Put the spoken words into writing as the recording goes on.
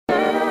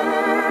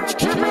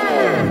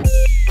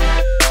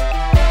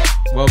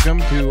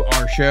welcome to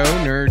our show,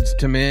 Nerds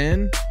to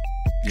Men.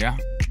 Yeah.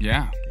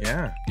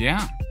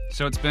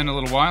 So it's been a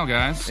little while,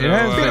 guys. So, It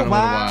has been a little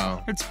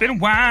while. It's been a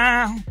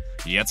while.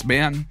 Yeah, it's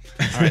been.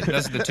 All right,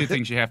 those are the two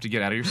things you have to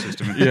get out of your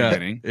system at the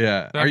beginning.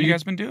 Yeah. So how you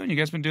guys been doing? You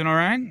guys been doing all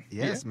right?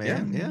 Yes,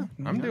 man. Yeah.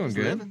 I'm doing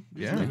good.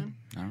 Living.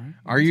 All right.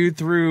 Are you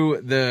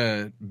through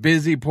the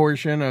busy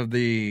portion of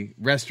the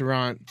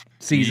restaurant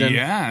season?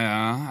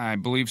 Yeah, I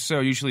believe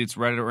so. Usually it's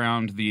right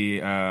around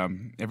the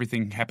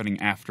everything happening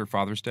after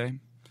Father's Day.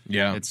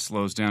 Yeah. It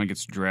slows down. It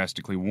gets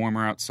drastically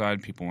warmer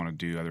outside. People want to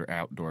do other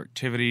outdoor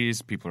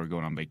activities. People are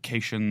going on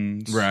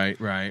vacations. Right.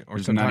 Or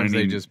There's sometimes not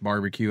any- they just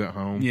barbecue at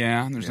home.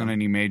 Yeah, there's not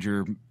any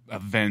major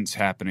events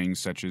happening,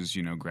 such as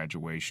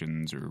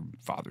graduations or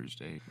Father's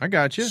Day. I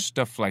got you.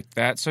 Stuff like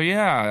that. So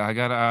yeah, I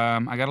got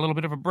a little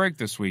bit of a break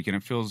this week, and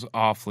it feels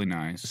awfully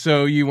nice.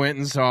 So you went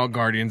and saw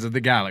Guardians of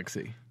the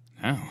Galaxy.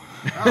 Oh,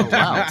 Oh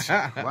wow!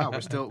 Wow,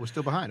 we're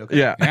still behind. Okay.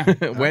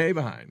 Yeah. Way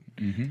behind.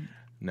 mm-hmm.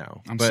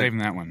 No. I'm but- saving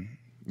that one.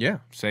 Yeah.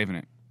 Saving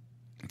it.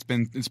 It's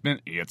been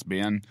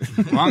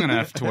long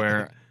enough to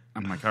where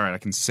I'm like, all right, I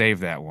can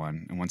save that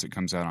one, and once it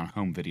comes out on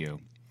home video.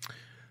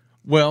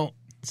 Well,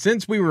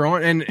 since we were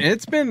on, and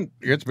it's been.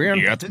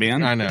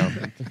 I know.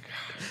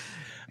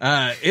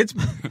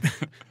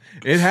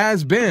 It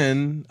has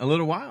been a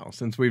little while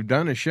since we've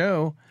done a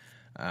show.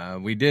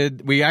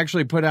 We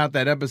actually put out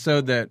that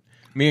episode that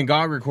me and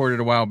Gog recorded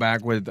a while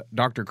back with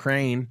Dr.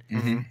 Crane.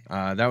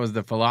 Mm-hmm. That was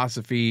the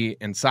philosophy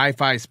and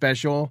sci-fi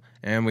special,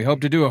 and we hope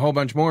to do a whole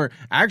bunch more.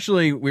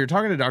 Actually, we were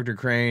talking to Dr.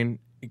 Crane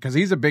because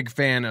he's a big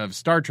fan of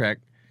Star Trek,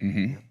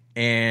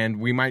 and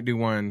we might do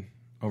one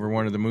over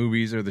one of the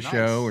movies or the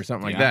show or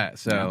something like that.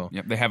 So,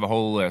 Yep, they have a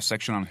whole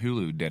section on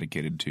Hulu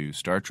dedicated to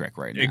Star Trek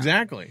right now.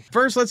 Exactly.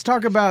 First, let's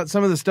talk about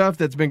some of the stuff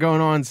that's been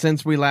going on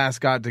since we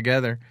last got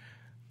together.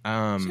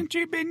 Since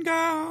you've been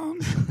gone.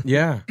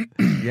 Yeah.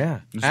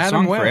 There's a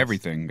song for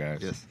everything, guys.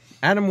 Yes.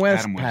 Adam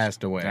West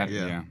passed away.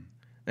 Yeah.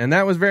 And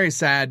that was very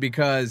sad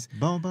because...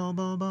 Boom, boom,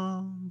 boom,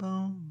 boom,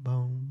 boom,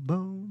 boom,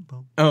 boom,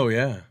 boom. Oh,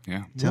 yeah.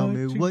 Yeah. Tell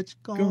me what you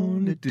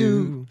gonna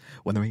do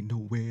when there ain't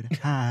nowhere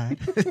to hide.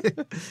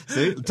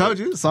 See, told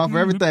you, song for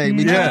everything.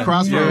 Meet you at the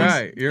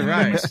crossroads. You're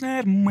right.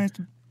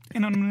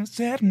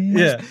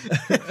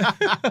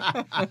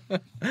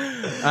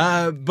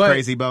 But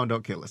Crazy Bone,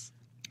 don't kill us.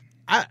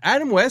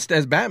 Adam West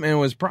as Batman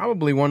was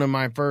probably one of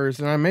my first,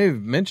 and I may have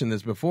mentioned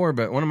this before,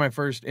 but one of my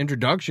first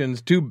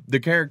introductions to the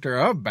character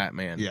of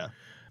Batman. Yeah.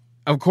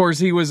 Of course,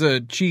 he was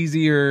a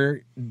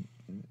cheesier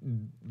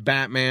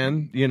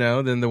Batman,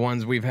 than the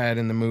ones we've had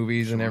in the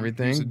movies and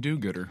everything. He's a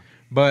do-gooder.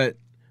 But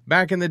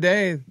back in the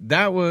day,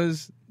 that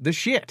was the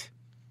shit.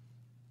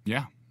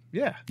 Yeah.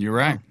 Yeah. You're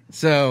right.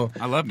 So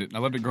I loved it. I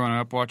loved it growing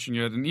up watching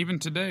it, and even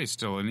today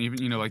still. And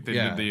even like they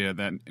did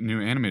that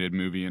new animated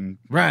movie, and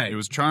Right. it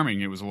was charming.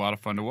 It was a lot of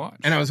fun to watch.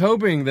 And I was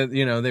hoping that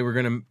they were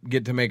going to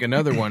get to make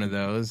another one of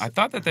those. I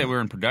thought that they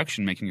were in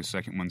production making a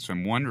second one, so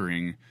I'm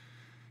wondering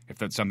if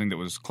that's something that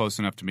was close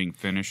enough to being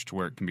finished to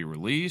where it can be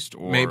released,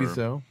 or Maybe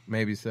so.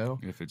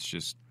 If it's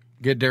just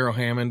Get Daryl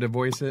Hammond to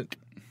voice it.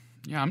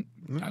 I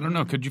don't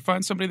know. Could you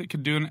find somebody that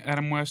could do an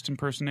Adam West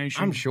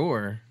impersonation? I'm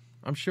sure.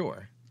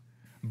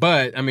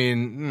 But I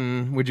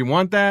mean, would you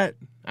want that?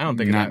 I don't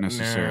think Not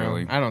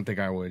necessarily. No, I don't think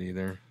I would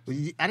either.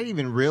 I didn't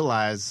even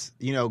realize,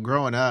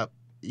 growing up,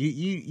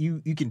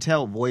 you can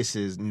tell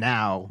voices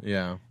now.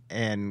 Yeah.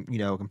 And,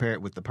 compare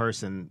it with the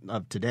person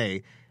of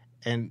today.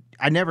 And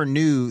I never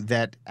knew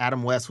that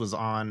Adam West was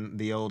on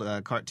the old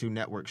Cartoon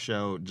Network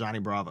show, Johnny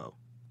Bravo.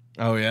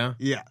 Oh, yeah?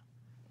 Yeah.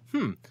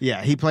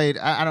 Yeah, he played,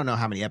 I don't know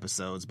how many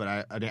episodes,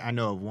 but I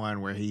know of one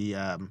where he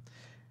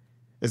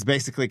is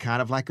basically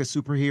kind of like a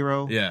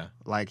superhero. Yeah.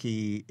 Like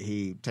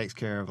he takes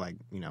care of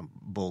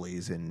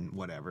bullies and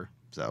whatever.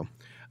 So,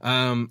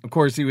 of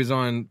course, he was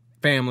on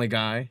Family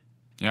Guy.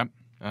 Yep.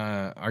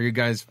 Are you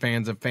guys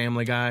fans of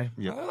Family Guy?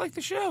 Yep. I like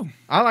the show.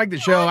 I like the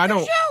show.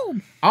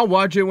 I'll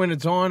watch it when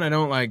it's on. I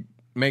don't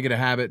make it a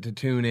habit to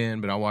tune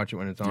in, but I'll watch it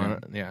when it's on.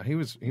 Yeah, he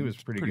was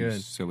pretty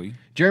good. Silly.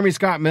 Jeremy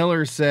Scott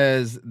Miller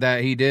says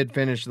that he did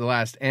finish the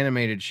last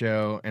animated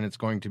show and it's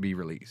going to be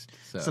released.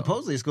 So.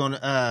 Supposedly it's going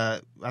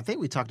to, I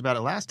think we talked about it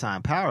last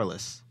time,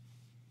 Powerless.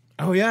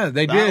 Oh, yeah,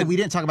 they did. We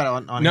didn't talk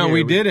about it on No, here.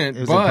 we didn't,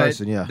 It was but in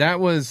person, yeah.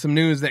 that was some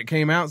news that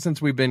came out since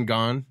we've been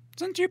gone.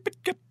 Since you've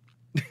been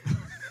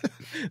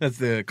That's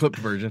the clipped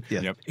version.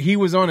 Yeah. Yep. He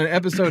was on an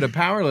episode of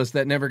Powerless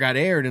that never got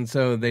aired, and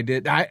so they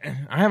did. I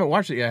haven't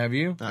watched it yet. Have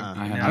you?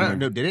 I don't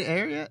know. Did it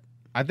air yet?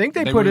 I think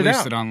they They put it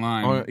released out it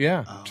online.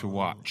 to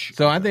watch.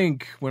 So I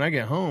think when I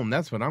get home,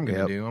 that's what I'm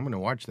going to do. I'm going to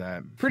watch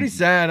that. Pretty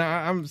sad.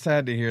 I'm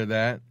sad to hear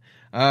that.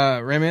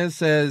 Remez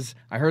says,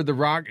 I heard The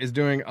Rock is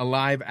doing a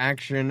live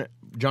action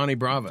Johnny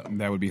Bravo.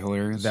 That would be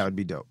hilarious. That would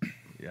be dope.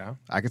 Yeah.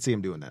 I could see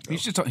him doing that,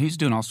 though. He's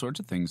doing all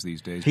sorts of things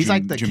these days. He's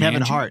like the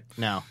Kevin Jumanji. Hart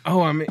now.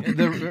 Oh, I mean,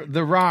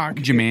 the Rock.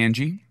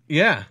 Jumanji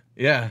Yeah.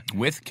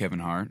 with Kevin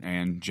Hart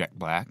and Jack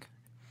Black.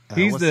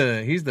 He's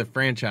the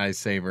franchise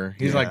saver.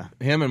 He's like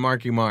him and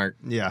Marky Mark.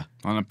 Yeah.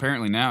 Well, and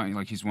apparently now,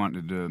 he's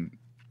wanted to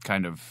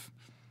kind of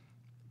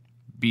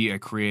be a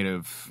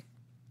creative,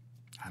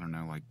 I don't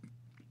know,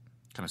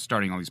 kind of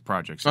starting all these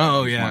projects.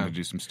 Oh, He yeah. wanted to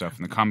do some stuff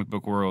in the comic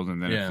book world,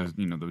 and then Yeah.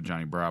 the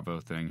Johnny Bravo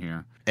thing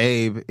here.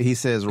 Abe, he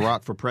says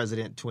Rock for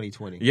President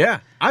 2020. Yeah,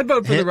 I'd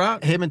vote for The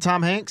Rock. Him and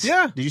Tom Hanks?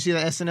 Yeah. Did you see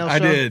that SNL show? I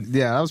did.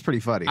 Yeah, that was pretty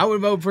funny. I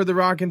would vote for The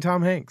Rock and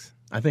Tom Hanks.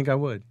 I think I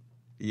would.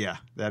 Yeah,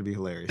 that'd be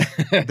hilarious.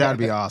 That'd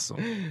be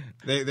awesome.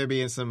 There'd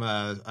be in some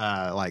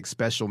like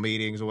special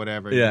meetings or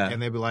whatever. Yeah.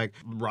 And they'd be like,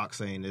 Rock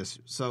saying this.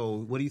 So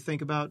what do you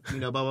think about,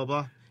 blah, blah, blah?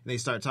 And they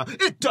start talking.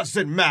 It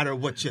doesn't matter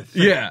what you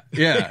think. Yeah,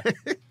 yeah.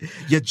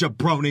 You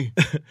jabroni.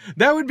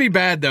 That would be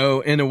bad,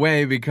 though, in a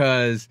way,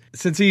 because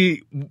since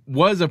he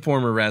was a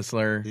former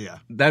wrestler, Yeah.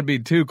 that'd be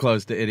too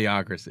close to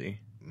idiocracy.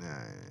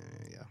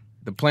 Yeah.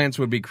 The plants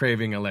would be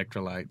craving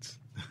electrolytes.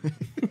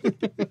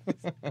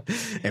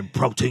 And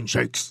protein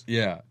shakes.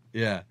 Yeah,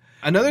 yeah.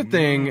 Another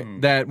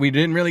thing that we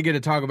didn't really get to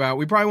talk about,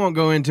 we probably won't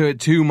go into it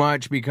too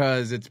much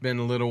because it's been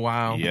a little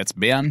while. Yeah, it's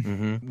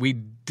been. We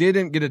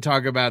didn't get to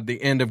talk about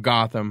the end of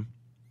Gotham,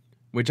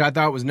 which I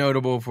thought was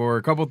notable for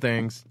a couple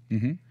things.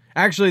 Mm-hmm.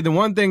 Actually, the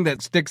one thing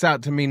that sticks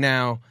out to me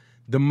now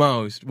the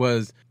most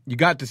was you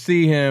got to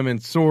see him in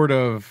sort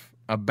of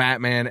a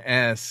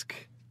Batman-esque,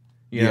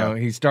 you know,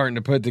 he's starting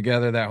to put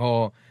together that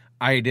whole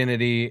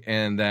identity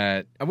and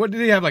that, what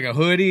did he have, like a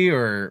hoodie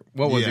or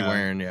what was he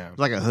wearing? Yeah. It was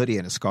like a hoodie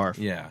and a scarf.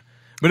 Yeah.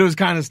 But it was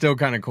still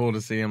kind of cool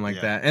to see him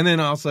like that. And then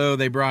also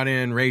they brought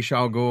in Ra's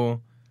al Ghul.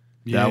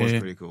 That was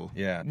pretty cool.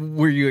 Yeah.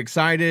 Were you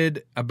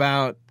excited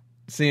about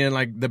seeing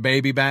like the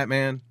baby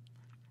Batman?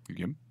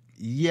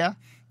 Yeah.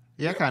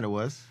 Yeah, kind of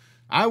was.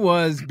 I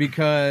was,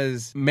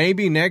 because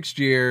maybe next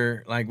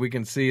year, like, we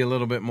can see a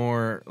little bit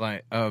more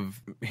like of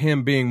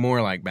him being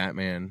more like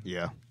Batman.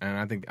 Yeah. And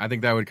I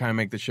think that would kind of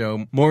make the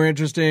show more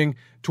interesting.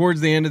 Towards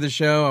the end of the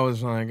show, I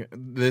was like,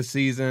 this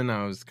season,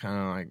 I was kind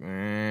of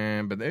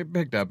like, but they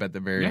picked up at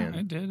the very end.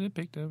 Yeah, it did. It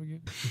picked up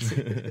again.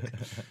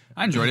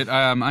 I enjoyed it.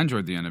 I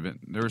enjoyed the end of it.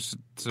 There was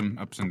some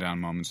ups and down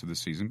moments of the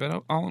season,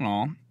 but all in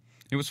all,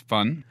 it was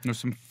fun. There were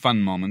some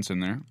fun moments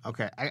in there.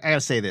 Okay, I gotta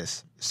say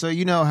this. So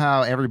you know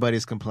how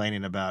everybody's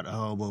complaining about,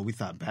 oh, well, we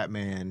thought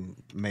Batman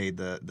made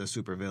the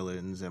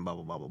supervillains and blah,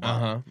 blah, blah, blah,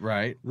 blah.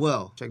 Right.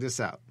 Well, check this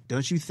out.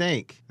 Don't you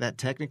think that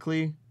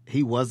technically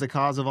he was the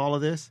cause of all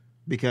of this?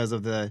 Because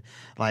of the,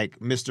 like,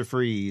 Mr.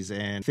 Freeze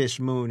and Fish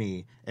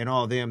Mooney and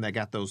all of them that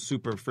got those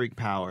super freak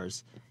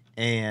powers.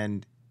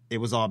 And it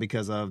was all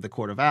because of the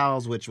Court of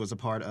Owls, which was a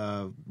part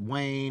of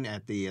Wayne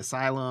at the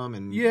asylum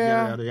and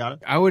yada, yada, yada.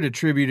 I would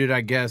attribute it,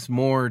 I guess,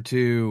 more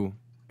to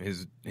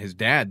his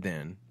dad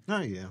then.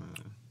 Oh, yeah.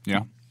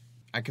 Yeah.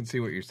 I can see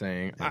what you're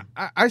saying.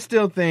 I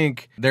still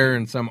think they're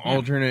in some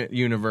alternate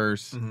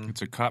universe.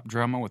 It's a cop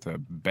drama with a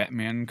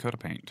Batman coat of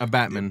paint. A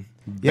Batman.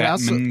 Yeah,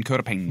 Batman coat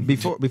of paint.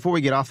 Before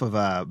we get off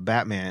of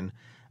Batman,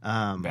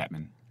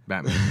 Batman.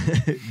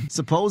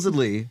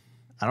 supposedly,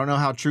 I don't know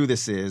how true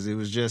this is. It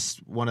was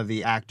just one of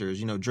the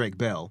actors, Drake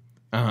Bell.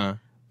 Uh-huh.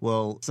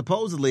 Well,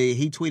 supposedly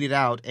he tweeted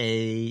out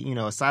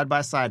a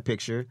side-by-side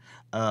picture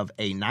of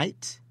a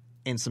knight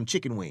and some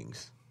chicken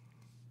wings,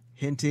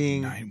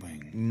 hinting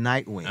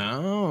Nightwing.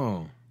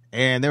 Oh.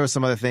 And there were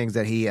some other things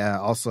that he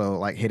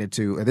also hinted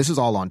to. And this is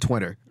all on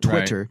Twitter.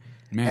 Right.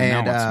 Man,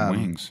 and, now I want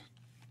some wings.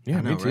 Yeah,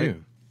 I know, me too. right?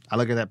 I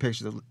look at that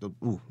picture. The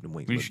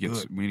wings. We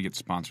look need to get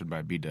sponsored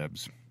by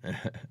B-Dubs. good.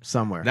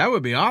 Somewhere. That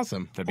would be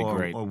awesome. That'd be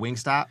great. Or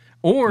Wingstop.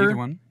 Or Either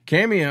one.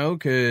 Cameo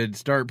could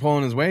start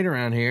pulling his weight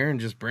around here and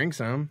just bring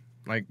some.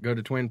 Like, go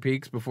to Twin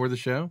Peaks before the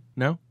show?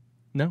 No?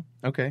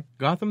 Okay.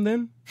 Gotham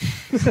then?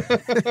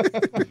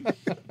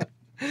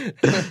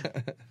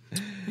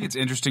 It's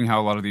interesting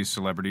how a lot of these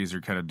celebrities are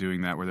kind of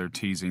doing that, where they're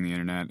teasing the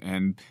internet.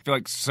 And I feel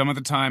like some of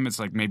the time it's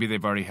like maybe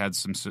they've already had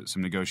some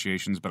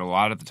negotiations, but a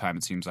lot of the time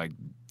it seems like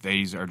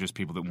these are just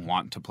people that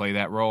want to play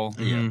that role.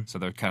 Yeah. So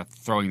they're kind of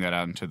throwing that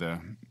out into the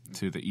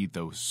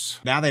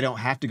ethos. Now they don't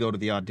have to go to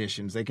the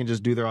auditions. They can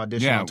just do their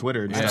audition on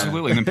Twitter. And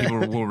Absolutely. And then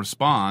people will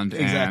respond,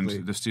 Exactly.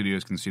 and the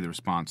studios can see the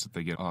response that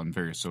they get on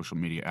various social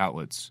media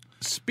outlets.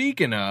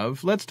 Speaking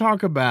of, let's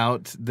talk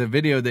about the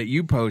video that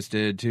you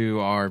posted to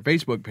our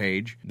Facebook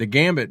page, the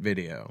Gambit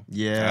video.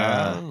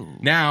 Yeah. Oh.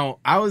 Now,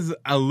 I was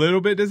a little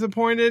bit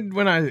disappointed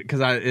when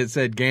it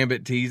said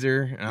Gambit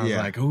teaser, and I was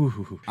like,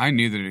 ooh. I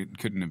knew that it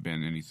couldn't have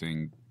been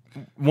anything.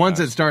 Once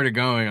it started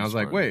going, I was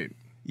like, wait.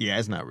 Yeah,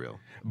 it's not real.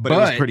 But it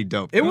was pretty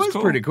dope. It was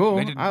cool. pretty cool.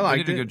 They I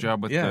liked did a it. good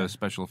job with the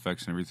special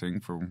effects and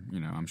everything. For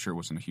I'm sure it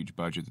wasn't a huge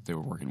budget that they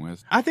were working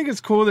with. I think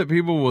it's cool that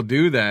people will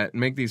do that,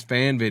 make these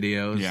fan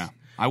videos. Yeah,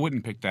 I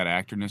wouldn't pick that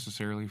actor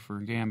necessarily for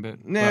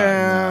Gambit.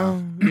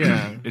 No.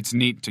 Yeah. It's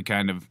neat to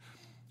kind of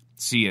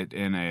see it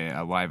in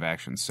a live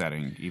action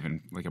setting,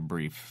 even like a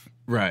brief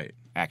Right.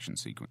 action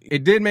sequence.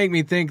 It did make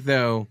me think,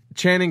 though,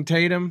 Channing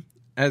Tatum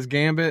as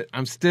Gambit,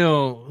 I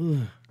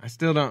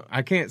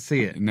can't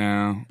see it.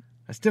 No,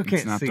 I still can't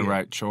it's not see the it.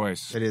 right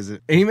choice. It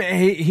isn't.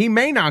 He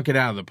may knock it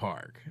out of the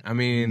park. I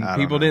mean, I don't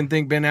people know. didn't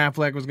think Ben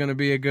Affleck was going to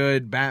be a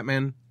good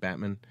Batman.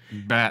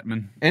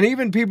 Batman. And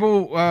even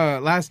people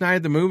last night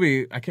at the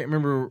movie, I can't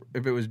remember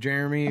if it was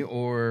Jeremy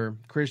or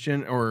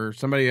Christian or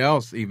somebody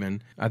else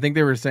even. I think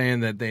they were saying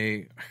that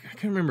I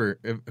can't remember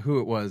who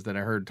it was that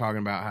I heard talking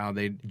about how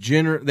they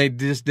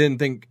just didn't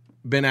think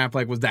Ben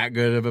Affleck was that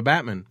good of a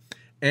Batman.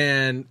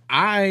 And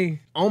I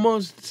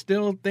almost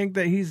still think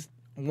that he's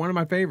one of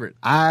my favorites.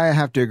 I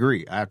have to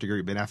agree. Ben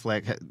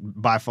Affleck,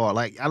 by far.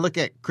 Like, I look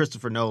at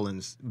Christopher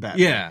Nolan's Batman.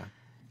 Yeah.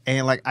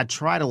 And, like, I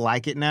try to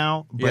like it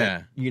now, but,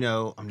 Yeah. you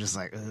know, I'm just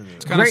like, ugh.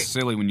 It's kind of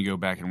silly when you go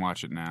back and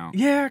watch it now.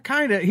 Yeah,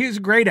 kind of. He's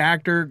a great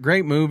actor,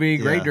 great movie,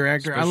 great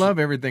director. I love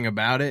everything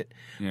about it.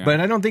 Yeah.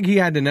 But I don't think he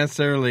had to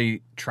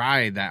necessarily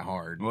try that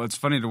hard. Well, it's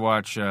funny to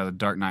watch The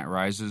Dark Knight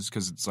Rises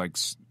because it's like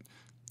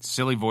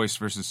silly voice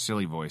versus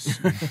silly voice.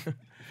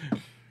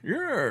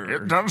 Yeah.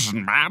 It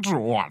doesn't matter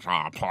what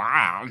I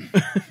plan.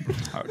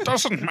 It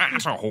doesn't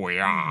matter who we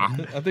are.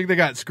 I think they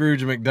got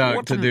Scrooge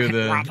McDuck to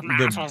do What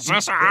matters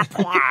is our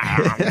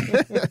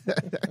plan.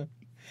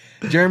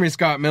 Jeremy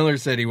Scott Miller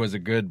said he was a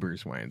good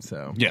Bruce Wayne,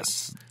 so.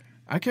 Yes.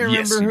 I can't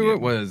Yes, remember he who did.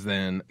 it was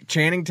then.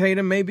 Channing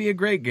Tatum may be a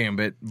great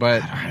Gambit,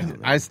 but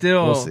I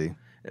still... We'll see.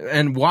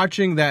 And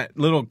watching that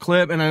little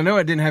clip, and I know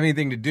it didn't have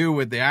anything to do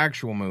with the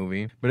actual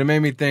movie, but it made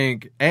me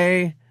think,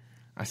 I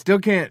still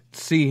can't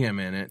see him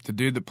in it. The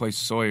dude that plays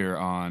Sawyer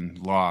on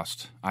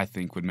Lost, I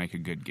think, would make a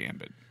good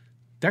Gambit.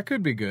 That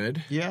could be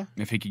good. Yeah.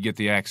 If he could get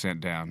the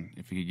accent down.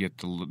 If he could get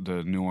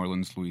the New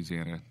Orleans,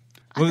 Louisiana.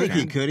 I think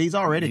he could. He's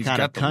already He's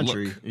kind of got the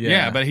country. look. Yeah.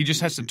 Yeah, but he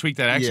just has to tweak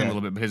that accent Yeah. a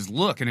little bit. But his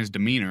look and his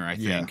demeanor, I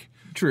Yeah. think,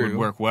 True. would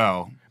work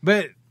well.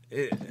 But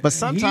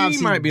sometimes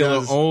he might be a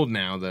does- little old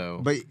now, though.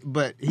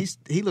 But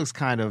he looks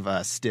kind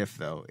of stiff,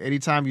 though.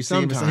 Anytime you see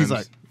him, Sometimes. he's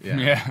like,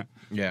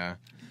 Yeah.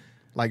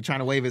 like trying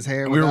to wave his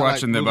hair. We were without,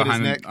 watching like, the moving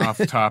his neck. off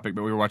topic,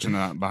 but we were watching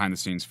the behind the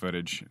scenes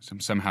footage.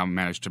 Somehow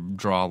managed to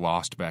draw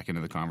Lost back into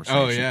the conversation.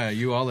 Oh, yeah.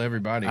 You all,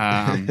 everybody.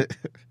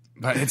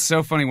 But it's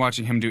so funny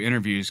watching him do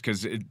interviews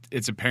because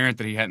it's apparent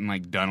that he hadn't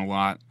like done a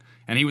lot,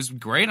 and he was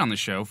great on the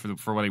show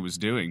for what he was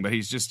doing. But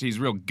he's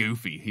real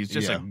goofy. He's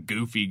just a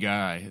goofy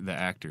guy. The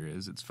actor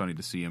is. It's funny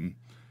to see him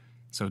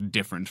so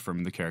different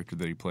from the character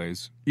that he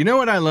plays. You know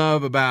what I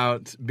love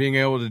about being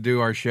able to do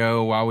our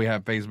show while we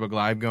have Facebook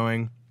Live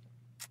going?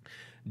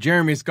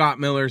 Jeremy Scott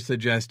Miller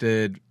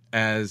suggested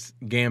as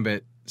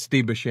Gambit,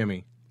 Steve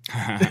Buscemi.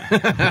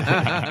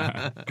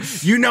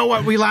 You know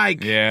what we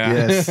like. Yeah.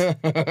 Yes.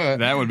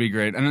 That would be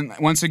great. And then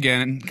once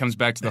again, it comes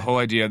back to the whole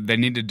idea they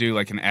need to do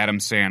like an Adam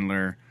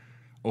Sandler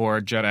or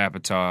a Judd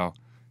Apatow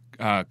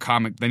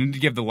comic. They need to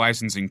give the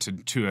licensing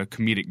to a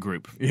comedic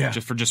group. Yeah.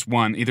 Just for just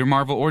one, either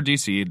Marvel or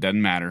DC. It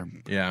doesn't matter.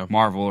 Yeah.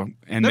 Marvel.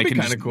 And That'd they be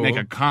can kinda just cool. make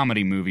a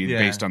comedy movie Yeah.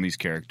 based on these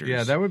characters.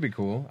 Yeah, that would be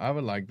cool. I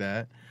would like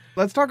that.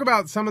 Let's talk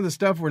about some of the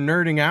stuff we're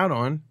nerding out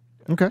on.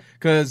 Okay.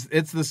 Because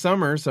it's the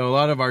summer, so a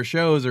lot of our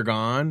shows are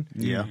gone.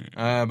 Yeah.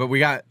 But we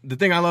got the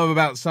thing I love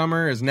about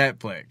summer is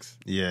Netflix.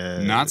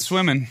 Yeah. Not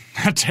swimming.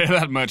 I'll tell you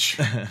that much.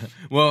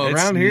 Well, It's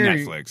around here,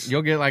 Netflix.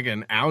 you'll get like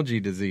an algae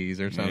disease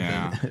or something.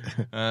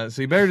 Yeah.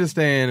 So you better just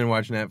stay in and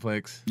watch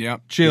Netflix.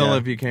 Yep. Chill Yeah.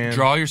 if you can.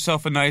 Draw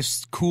yourself a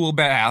nice, cool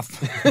bath.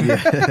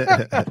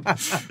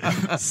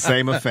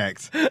 Same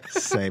effect.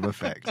 Same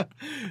effect.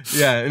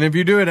 Yeah, and if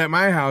you do it at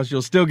my house,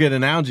 you'll still get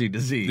an algae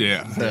disease.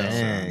 Yeah.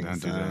 Dang, don't do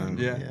son.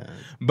 that. Yeah.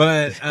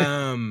 But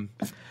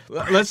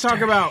let's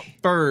talk about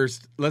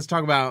first. Let's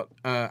talk about.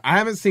 I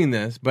haven't seen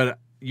this, but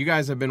you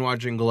guys have been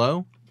watching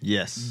Glow.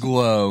 Yes.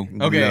 Glow.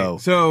 Okay, Glow.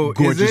 so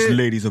Gorgeous is it,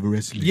 ladies of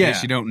wrestling. Yeah. In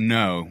case you don't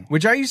know,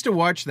 which I used to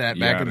watch that you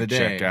back in gotta the day.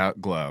 check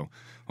out Glow.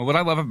 Well, what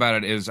I love about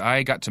it is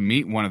I got to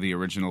meet one of the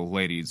original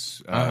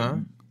ladies,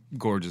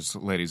 gorgeous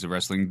ladies of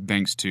wrestling,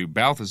 thanks to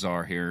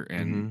Balthazar here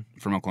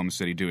from Oklahoma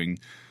City doing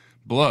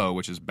Blow,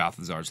 which is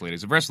Balthazar's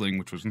Ladies of Wrestling,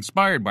 which was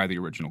inspired by the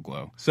original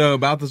Glow. So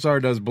Balthazar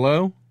does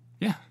Blow.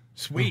 Yeah.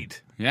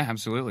 Sweet. Yeah,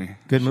 absolutely.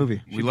 Good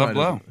movie. We love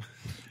Blow.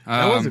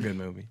 That was a good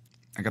movie.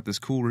 I got this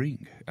cool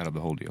ring out of the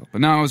whole deal.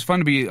 But no, it was fun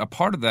to be a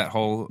part of that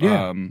whole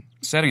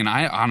setting. And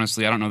I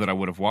don't know that I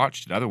would have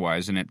watched it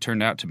otherwise. And it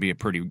turned out to be a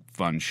pretty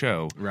fun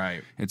show.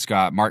 Right. It's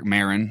got Mark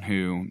Maron,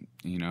 who,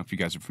 if you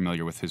guys are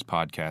familiar with his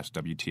podcast,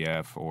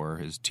 WTF, or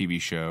his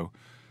TV show,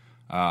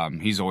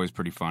 he's always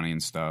pretty funny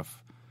and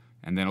stuff.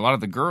 And then a lot of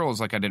the girls,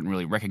 I didn't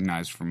really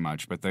recognize from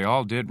much, but they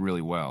all did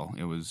really well.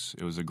 It was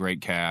a great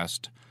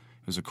cast.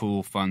 It was a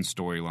cool, fun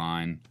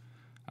storyline.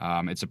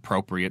 It's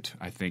appropriate,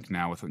 I think,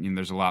 now.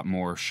 There's a lot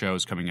more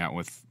shows coming out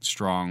with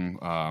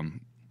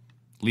strong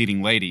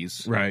leading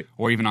ladies. Right.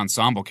 Or even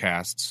ensemble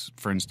casts.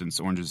 For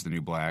instance, Orange is the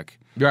New Black.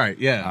 Right.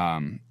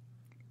 Yeah.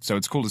 So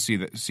it's cool to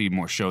see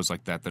more shows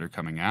like that are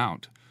coming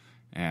out.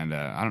 And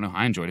I don't know.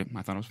 I enjoyed it.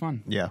 I thought it was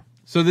fun. Yeah.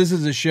 So this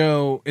is a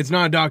show. It's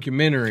not a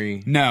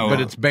documentary. No, but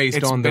it's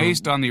based on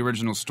the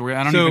original story.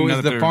 I don't so even know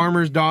is that the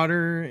farmer's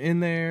daughter in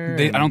there?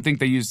 I don't think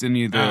they used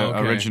any of the okay.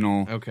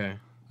 original. Okay.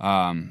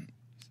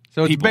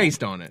 So it's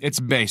based on it. It's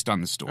based on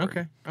the story.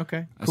 Okay.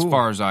 Okay. As Cool.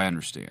 far as I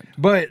understand.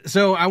 But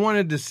so I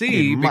wanted to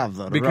see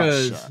Mother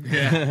because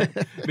Russia.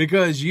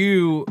 because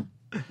you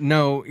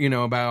know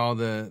about all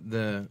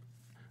the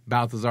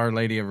Balthazar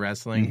Lady of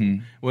Wrestling.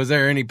 Mm-hmm. Was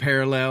there any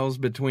parallels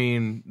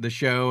between the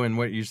show and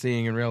what you're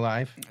seeing in real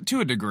life? To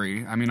a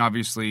degree. I mean,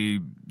 obviously,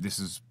 this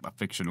is a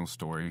fictional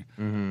story.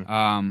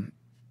 Mm-hmm.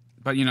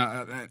 But,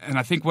 and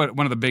I think one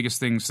of the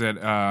biggest things that,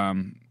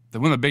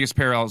 one of the biggest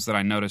parallels that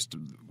I noticed,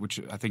 which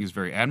I think is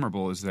very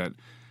admirable, is that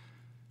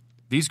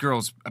these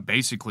girls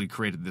basically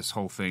created this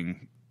whole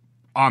thing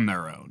on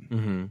their own.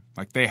 Mm-hmm.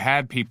 Like they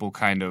had people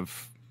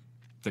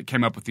that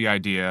came up with the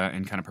idea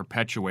and kind of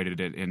perpetuated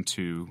it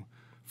into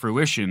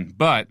fruition,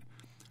 but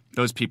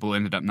those people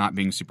ended up not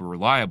being super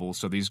reliable.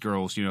 So these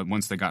girls,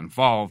 once they got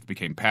involved,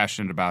 became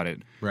passionate about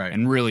it, right,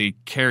 and really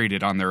carried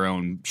it on their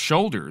own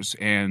shoulders.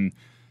 And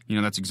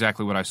that's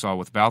exactly what I saw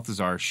with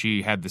Balthazar.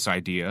 She had this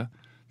idea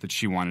that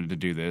she wanted to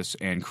do this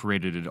and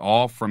created it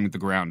all from the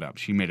ground up.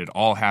 She made it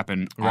all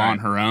happen on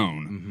her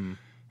own. Mm-hmm.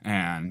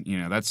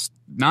 And, that's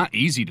not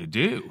easy to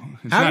do.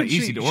 It's not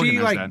easy to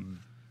organize that.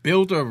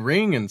 Built a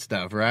ring and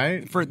stuff,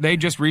 right? They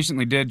just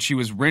recently did. She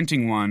was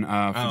renting one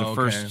for the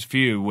first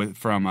few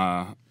from,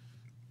 God,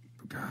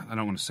 I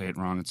don't want to say it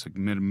wrong. It's like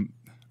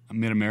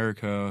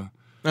Mid-America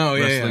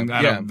Wrestling.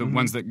 The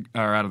ones that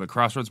are out of the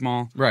Crossroads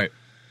Mall. Right.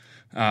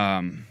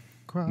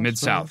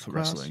 Mid-South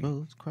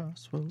Wrestling.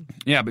 Crossroads.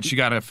 Yeah, but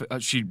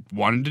she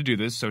wanted to do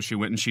this, so she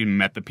went and she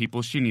met the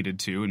people she needed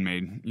to and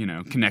made,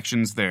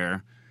 connections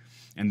there,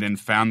 and then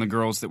found the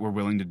girls that were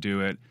willing to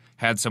do it,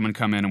 had someone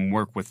come in and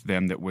work with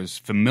them that was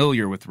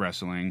familiar with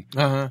wrestling,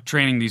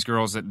 training these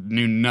girls that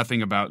knew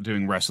nothing about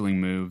doing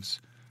wrestling moves,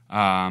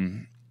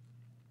 and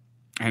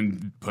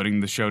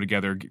putting the show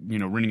together,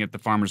 renting at the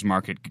farmer's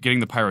market,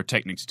 getting the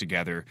pyrotechnics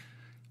together,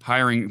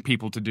 hiring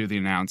people to do the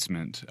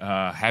announcement,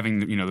 having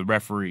the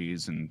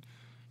referees, and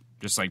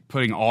just like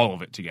putting all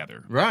of it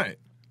together. Right.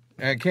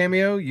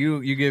 Cameo,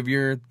 you give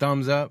your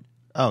thumbs up?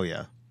 Oh,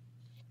 yeah.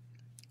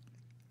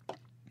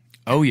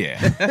 Oh, yeah.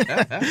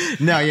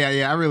 No,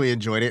 yeah. I really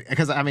enjoyed it.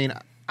 Because,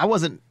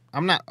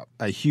 I'm not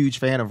a huge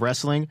fan of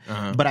wrestling,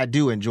 but I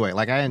do enjoy it.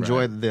 Like, I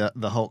enjoy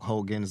the Hulk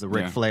Hogan's, the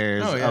Ric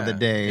Flairs of the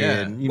day,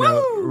 and,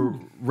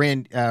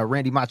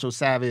 Randy Macho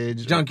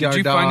Savage. Junkyard Did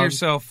you Dog. find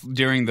yourself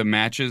during the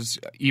matches,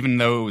 even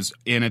though it was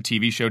in a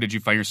TV show, did you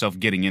find yourself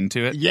getting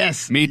into it?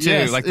 Yes. Me too.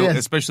 Yes,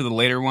 especially the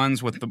later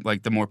ones with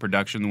the more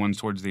production, the ones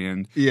towards the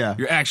end. Yeah.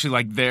 You're actually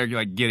like there, you're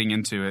like getting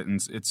into it,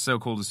 and it's so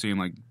cool to see them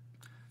like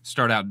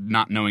start out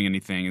not knowing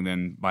anything, and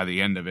then by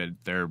the end of it,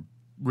 they're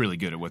really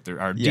good at what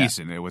they're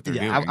decent at what they're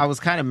doing. I was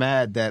kind of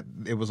mad that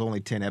it was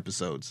only 10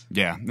 episodes.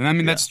 Yeah,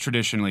 and that's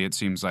traditionally it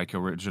seems like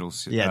original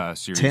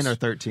series. 10 or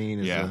 13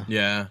 is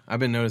yeah, I've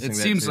been noticing it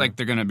that seems too. like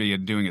they're going to be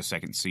doing a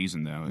second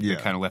season though. Yeah.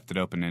 They kind of left it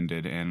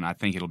open-ended, and I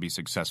think it'll be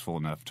successful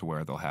enough to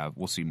where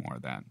we'll see more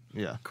of that.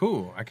 Yeah.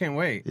 Cool. I can't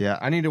wait. Yeah.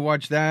 I need to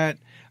watch that.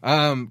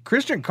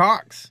 Christian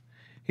Cox,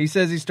 he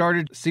says he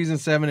started season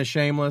 7 of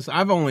Shameless.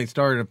 I've only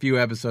started a few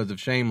episodes of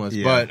Shameless,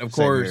 but of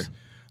course,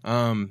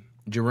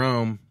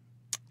 Jerome.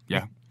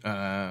 Yeah.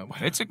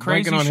 It's a Blanking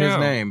crazy on show. his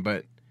name,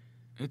 but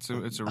it's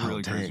a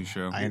really crazy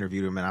show. I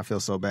interviewed him, and I feel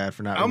so bad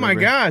for not oh my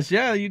remembering. gosh,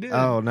 yeah, you did.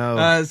 Oh,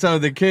 no. So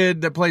the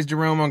kid that plays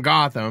Jerome on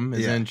Gotham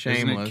is in Isn't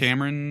Shameless. it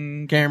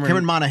Cameron?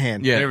 Cameron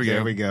Monaghan. Yeah,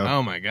 There we go.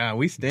 Oh my God,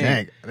 we stink.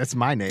 Dang, that's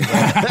my name.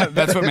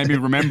 That's what made me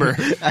remember.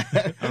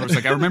 I was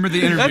like, I remember the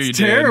interview That's you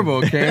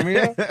terrible,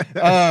 Cameo.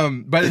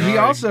 But he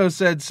also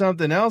said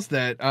something else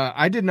that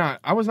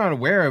I was not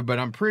aware of, but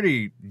I'm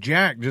pretty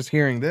jacked just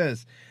hearing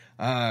this.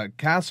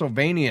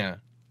 Castlevania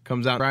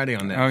comes out Friday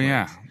on Netflix. Oh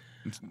yeah,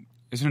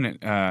 isn't it?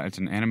 It's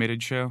an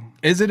animated show.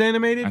 Is it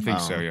animated? I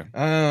think so.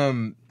 Yeah.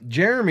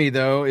 Jeremy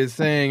though is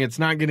saying it's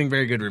not getting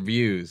very good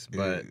reviews,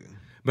 but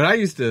I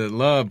used to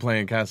love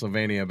playing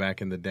Castlevania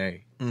back in the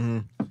day.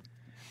 Mm-hmm.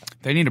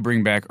 They need to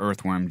bring back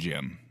Earthworm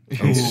Jim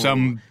in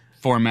some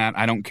format.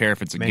 I don't care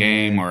if it's a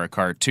game or a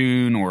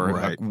cartoon or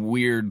a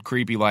weird,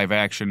 creepy live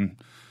action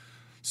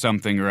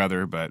something or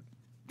other, but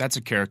that's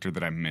a character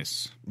that I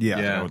miss.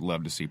 Yeah. I would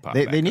love to see pop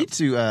back They need up.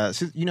 to,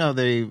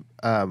 they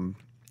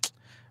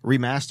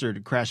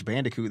remastered Crash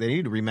Bandicoot. They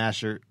need to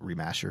remaster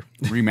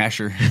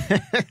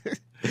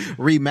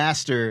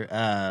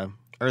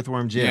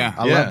Earthworm Jim. Yeah.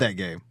 I love that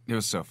game. It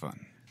was so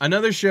fun.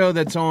 Another show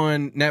that's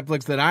on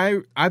Netflix that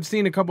I've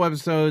seen a couple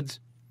episodes,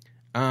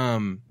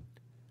 and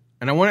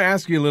I want to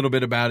ask you a little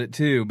bit about it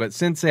too. But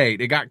Sense8,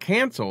 it got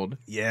canceled.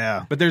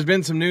 Yeah. But there's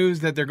been some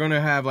news that they're going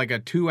to have like a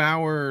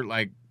 2-hour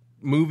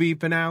movie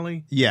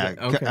finale. Yeah,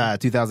 Okay.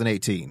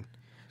 2018.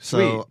 So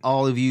Sweet.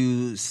 all of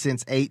you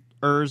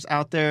Sense8ers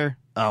out there,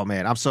 oh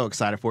man, I'm so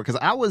excited for it because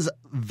I was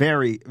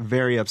very,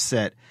 very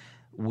upset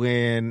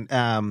when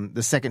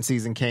the second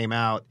season came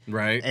out.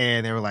 Right.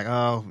 And they were like,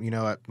 oh, you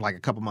know what? Like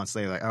a couple months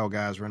later, like, oh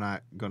guys, we're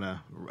not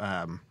gonna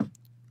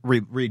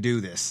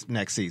redo this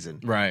next season.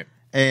 Right.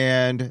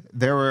 And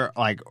there were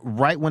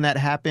right when that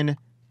happened,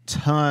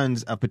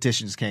 tons of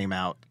petitions came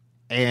out.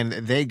 And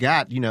they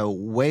got,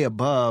 way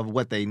above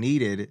what they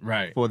needed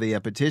for the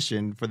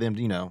petition for them,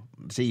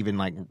 to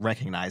even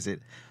recognize it.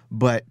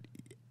 But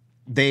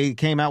they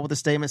came out with a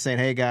statement saying,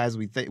 "Hey guys,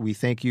 we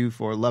thank you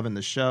for loving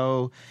the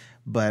show,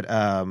 but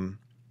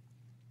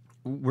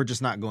we're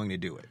just not going to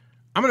do it."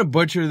 I'm going to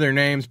butcher their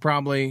names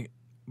probably,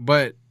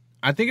 but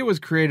I think it was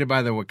created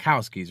by the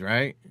Wachowskis,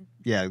 right?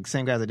 Yeah,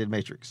 same guys that did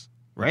Matrix,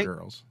 right?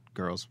 Girls.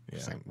 Yeah.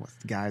 Same,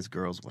 guys,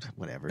 girls,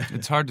 whatever.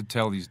 It's hard to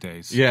tell these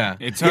days. Yeah.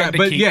 It's hard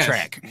to keep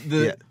track.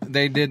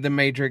 They did The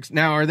Matrix.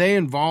 Now, are they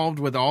involved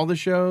with all the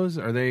shows?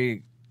 Are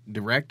they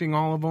directing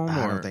all of them?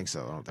 I or? don't think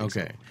so. I don't think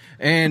so.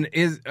 And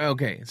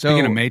so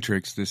Speaking of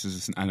Matrix, this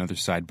is another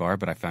sidebar,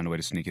 but I found a way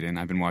to sneak it in.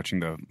 I've been watching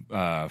the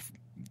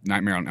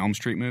Nightmare on Elm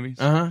Street movies,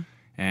 and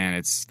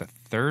it's the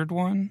third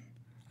one.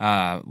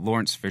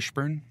 Lawrence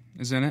Fishburne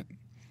is in it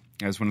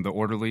as one of the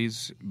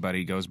orderlies, but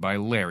he goes by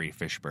Larry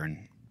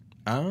Fishburne.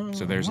 Oh,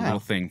 so there's a little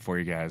thing for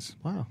you guys.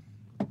 Wow.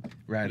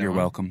 Right. You're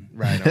welcome.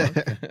 Right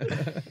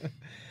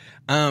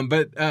on.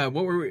 But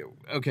what were we?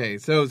 Okay,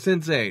 so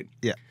Sense8.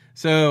 Yeah.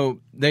 So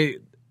they,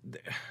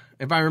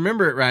 if I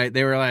remember it right,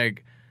 they were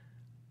like,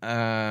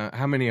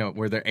 how many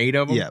were there? 8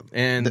 of them. Yeah.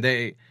 And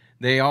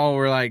they all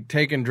were like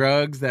taking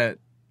drugs that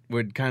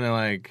would kind of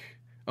like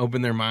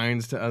open their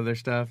minds to other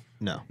stuff.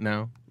 No.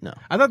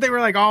 I thought they were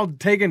like all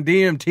taking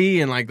DMT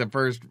in like the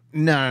first.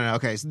 No.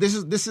 Okay, so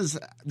this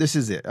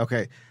is it.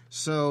 Okay,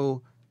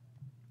 so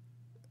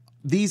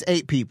these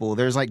 8 people,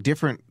 there's like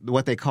different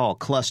what they call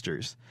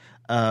clusters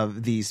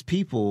of these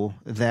people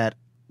that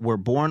were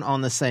born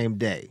on the same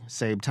day,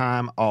 same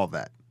time, all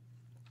that.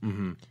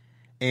 Mm-hmm.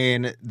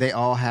 And they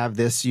all have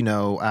this,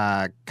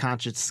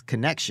 conscious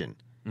connection.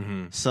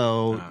 Mm-hmm.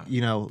 So,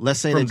 let's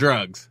say from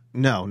drugs.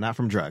 No, not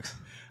from drugs.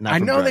 I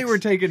know they were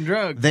taking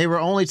drugs. They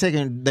were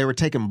taking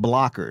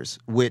blockers,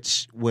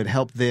 which would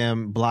help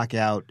them block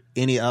out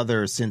any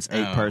other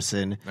Sense8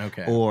 person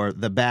or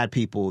the bad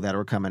people that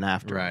were coming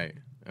after. Right.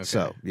 Okay.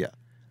 So, yeah.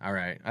 All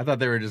right. I thought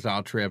they were just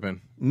all tripping.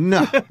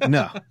 No.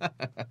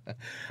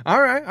 All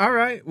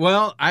right.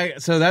 Well,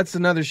 so that's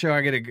another show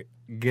I get to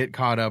get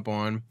caught up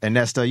on. And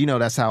that's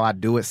that's how I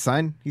do it,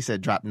 son. He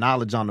said, drop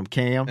knowledge on them,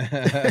 Cam.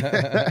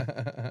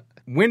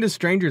 When does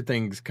Stranger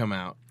Things come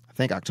out? I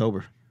think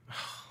October.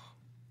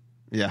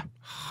 Yeah.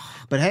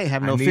 But hey,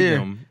 have no I need fear.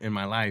 them in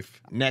my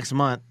life. Next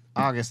month,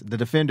 August, The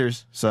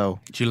Defenders. So,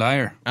 You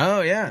liar.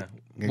 Oh, yeah.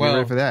 get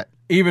ready for that.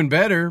 Even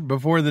better,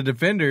 before The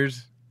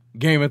Defenders,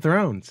 Game of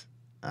Thrones.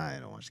 I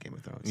don't watch Game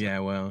of Thrones. Yeah,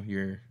 well,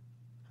 you're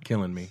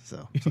killing me.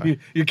 So, sorry.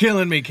 You're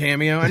killing me,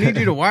 Cameo. I need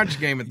you to watch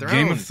Game of Thrones.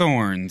 Game of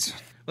Thorns.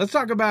 Let's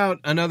talk about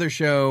another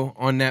show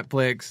on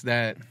Netflix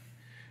that,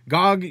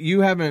 Gog,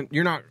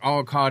 you're not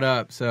all caught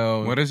up,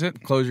 so. What is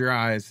it? Close your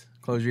eyes.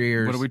 Close your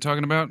ears. What are we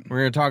talking about? We're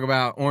going to talk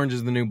about Orange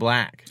is the New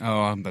Black.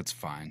 Oh, that's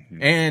fine.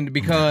 And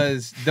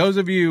because those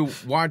of you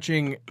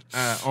watching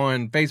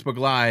on Facebook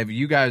Live,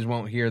 you guys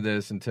won't hear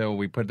this until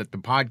we put the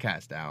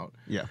podcast out.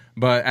 Yeah.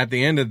 But at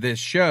the end of this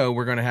show,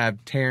 we're going to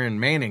have Taryn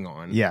Manning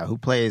on. Yeah, who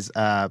plays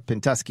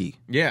Pentusky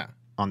Yeah.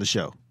 on the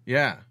show.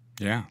 Yeah.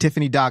 Yeah.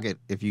 Tiffany Doggett,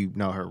 if you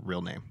know her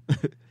real name.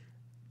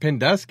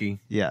 Pendusky.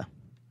 Yeah.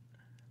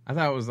 I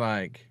thought it was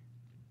like...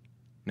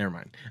 Never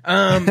mind.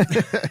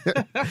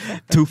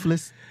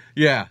 Toothless.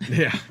 Yeah.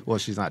 Well,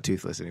 she's not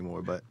toothless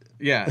anymore, but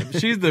Yeah.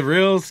 She's the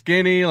real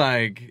skinny,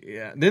 like...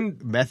 Yeah. Then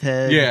meth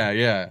head.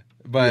 Yeah.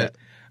 But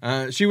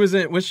she was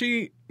in... Was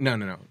she...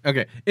 No.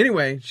 Okay.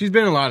 Anyway, she's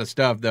been in a lot of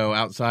stuff, though,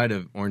 outside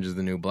of Orange is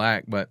the New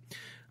Black. But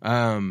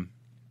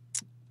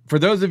for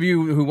those of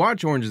you who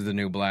watch Orange is the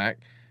New Black,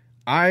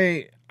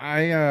 I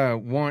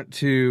want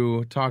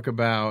to talk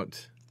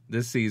about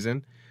this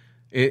season.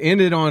 It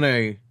ended on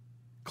a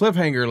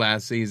cliffhanger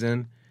last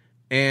season,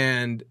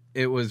 and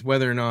it was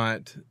whether or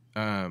not...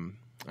 I'm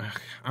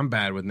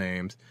bad with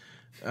names.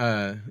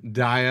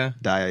 Daya,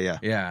 yeah.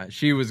 Yeah,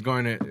 she was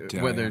going to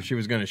whether she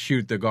was going to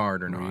shoot the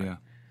guard or not. Yeah.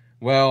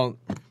 Well,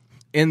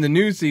 in the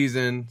new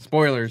season,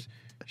 spoilers,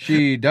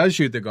 she does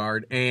shoot the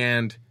guard,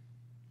 and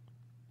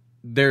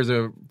there's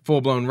a full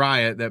blown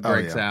riot that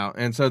breaks out,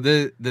 and so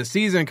the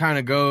season kind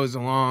of goes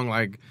along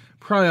like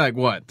probably like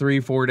what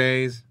 3-4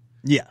 days.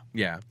 Yeah.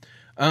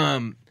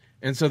 And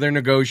so they're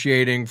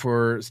negotiating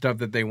for stuff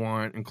that they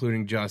want,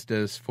 including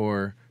justice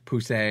for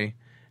Poussey.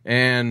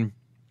 And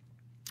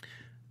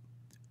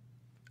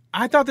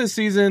I thought this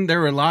season there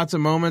were lots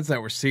of moments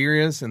that were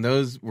serious, and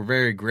those were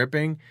very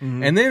gripping.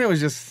 Mm-hmm. And then it was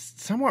just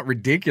somewhat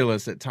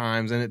ridiculous at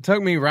times, and it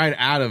took me right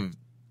out of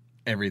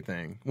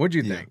everything. What'd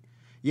you think?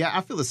 Yeah,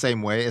 I feel the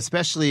same way,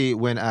 especially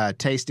when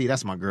Tasty,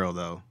 that's my girl,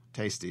 though.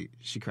 Tasty,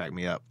 she cracked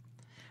me up.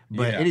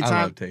 But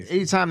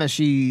anytime that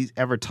she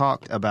ever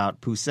talked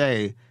about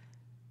Poussey,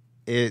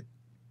 it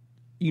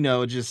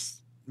just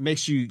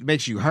makes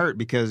you hurt,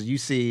 because you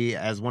see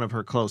as one of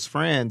her close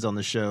friends on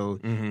the show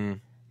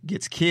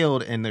gets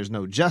killed and there's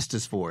no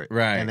justice for it.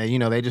 Right. And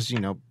they just,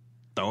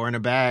 throw her in a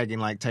bag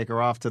and like take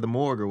her off to the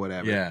morgue or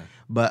whatever. Yeah.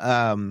 But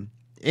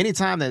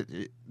anytime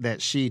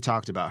that she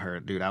talked about her,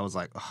 dude, I was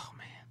like, oh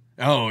man.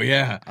 Oh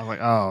yeah. I was like,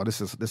 oh,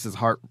 this is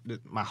heart.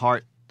 My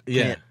heart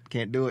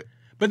can't do it.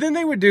 But then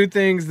they would do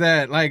things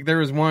that, like, there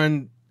was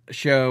one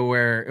show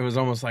where it was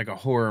almost like a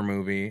horror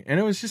movie, and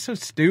it was just so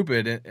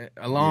stupid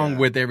along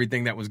with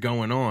everything that was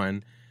going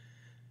on.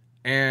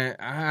 And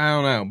I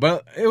don't know,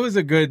 but it was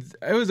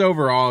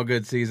overall a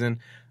good season.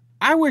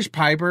 I wish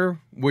Piper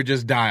would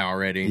just die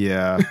already.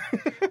 Yeah.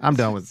 I'm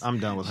done with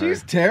her.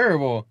 She's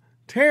terrible.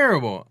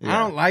 Yeah. I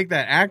don't like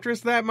that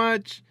actress that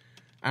much.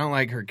 I don't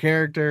like her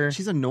character.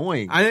 She's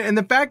annoying. And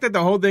the fact that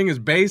the whole thing is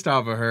based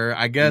off of her,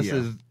 I guess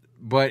is,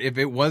 but if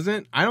it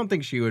wasn't, I don't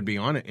think she would be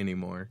on it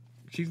anymore.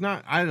 She's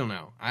not, I don't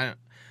know.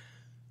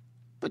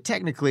 But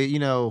technically,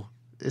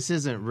 this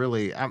isn't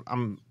really.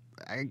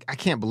 I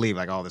can't believe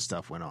like all this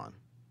stuff went on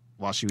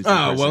while she was.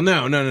 Oh well,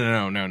 no.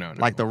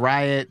 Like the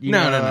riot. No.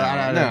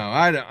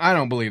 I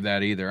don't believe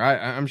that either.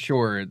 I'm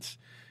sure it's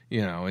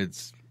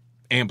it's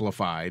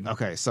amplified.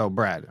 Okay, so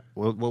Brad,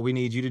 what we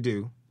need you to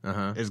do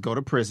is go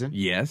to prison.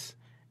 Yes.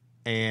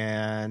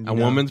 And a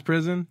woman's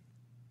prison.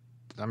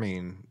 I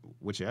mean,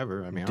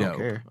 whichever. I mean, Dope. I don't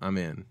care. I'm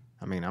in.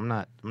 I mean, I'm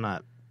not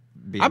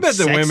being I bet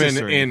the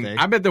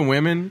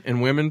women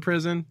in women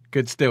prison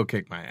could still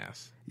kick my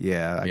ass.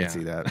 Yeah, I can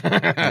see that.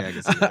 Yeah, I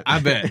can see that. I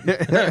bet.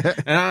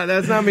 And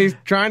that's not me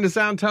trying to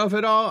sound tough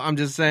at all. I'm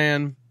just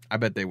saying, I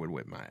bet they would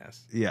whip my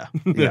ass. Yeah,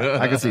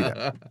 I can see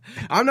that.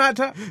 I'm not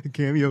tough.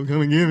 Cameo,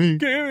 come and get me.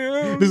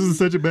 Cameo. This is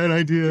such a bad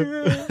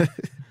idea. Yeah.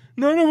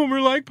 None of them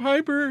are like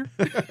Piper.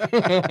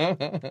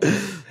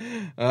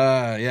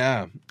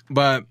 Yeah.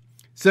 But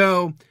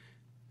so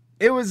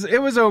it was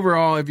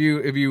overall, if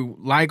you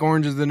like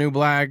Orange is the New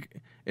Black,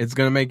 it's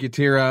gonna make you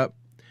tear up.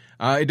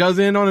 It does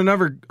end on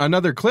another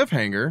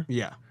cliffhanger.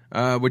 Yeah.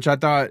 Which I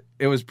thought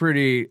it was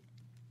pretty.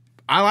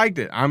 I liked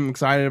it. I'm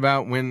excited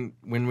about when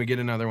we get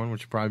another one,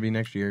 which will probably be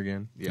next year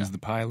again. Yeah. Is the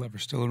pie lover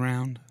still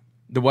around?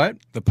 The what?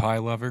 The pie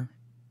lover?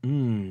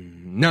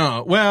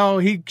 No. Well,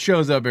 he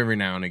shows up every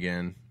now and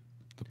again.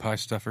 The pie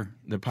stuffer?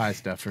 The pie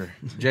stuffer.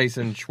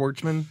 Jason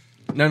Schwartzman?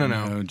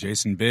 No.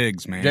 Jason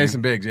Biggs, man.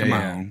 Jason Biggs, yeah. Come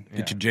on. Yeah.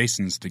 Get your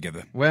Jasons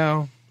together.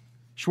 Well,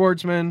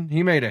 Schwartzman,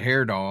 he made a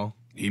hair doll.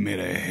 He made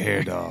a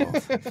hair doll.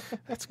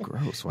 That's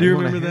gross. Do you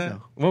remember that?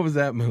 What was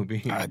that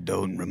movie? I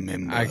don't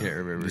remember. I can't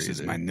remember This either.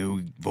 is my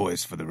new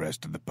voice for the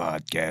rest of the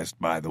podcast,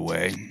 by the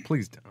way.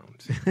 Please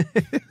don't.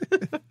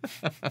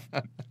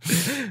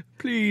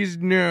 Please,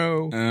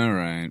 no. All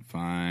right,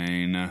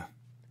 fine.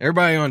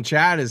 Everybody on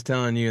chat is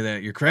telling you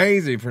that you're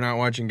crazy for not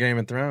watching Game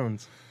of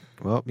Thrones.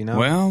 Well,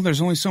 Well,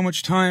 there's only so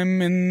much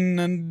time in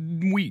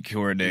a week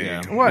or a day.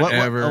 Yeah.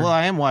 Whatever. Well,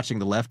 I am watching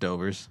The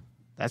Leftovers.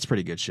 That's a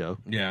pretty good show.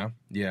 Yeah.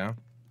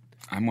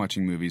 I'm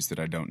watching movies that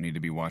I don't need to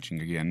be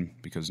watching again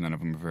because none of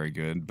them are very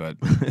good, but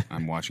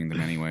I'm watching them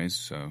anyways,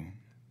 so...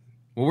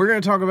 Well, we're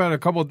going to talk about a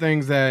couple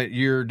things that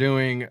you're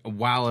doing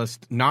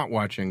whilst not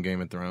watching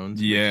Game of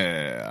Thrones.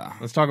 Yeah.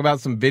 Let's talk about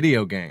some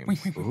video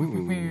games.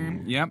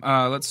 Yep.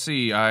 Let's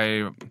see.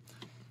 It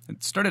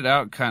started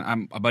out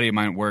a buddy of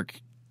mine at work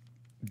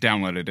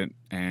downloaded it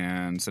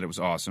and said it was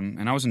awesome,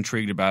 and I was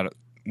intrigued about it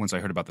once I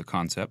heard about the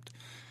concept.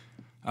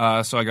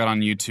 So I got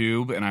on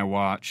YouTube and I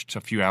watched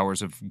a few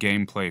hours of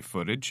gameplay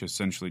footage,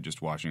 essentially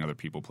just watching other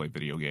people play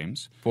video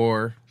games.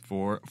 For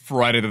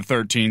Friday the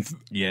 13th,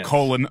 yes.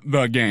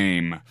 the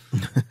game.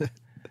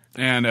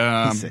 And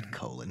he said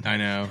colon. I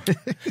know.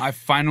 I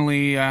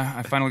finally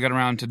got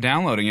around to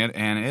downloading it,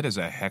 and it is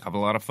a heck of a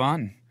lot of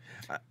fun.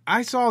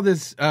 I saw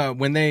this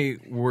when they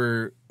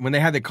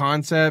had the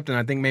concept, and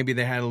I think maybe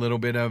they had a little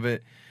bit of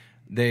it.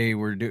 They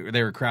were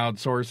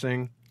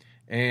crowdsourcing,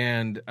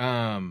 and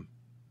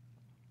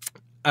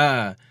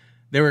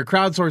they were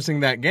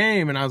crowdsourcing that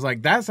game, and I was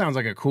like, that sounds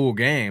like a cool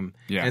game.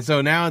 Yeah. And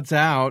so now it's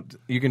out.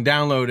 You can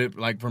download it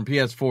like from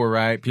PS4,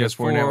 right?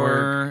 PS4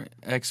 Network,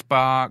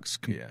 Xbox,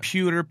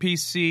 computer,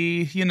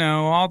 PC,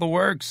 all the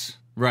works.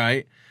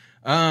 Right.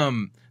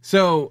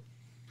 So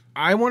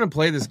I want to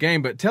play this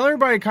game, but tell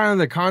everybody kind of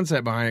the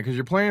concept behind it, because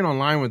you're playing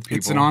online with people.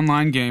 It's an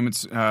online game.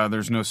 It's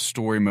there's no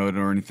story mode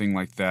or anything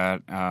like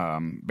that.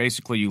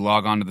 Basically, you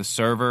log onto the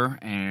server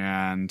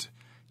and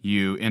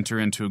you enter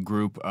into a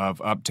group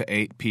of up to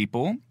 8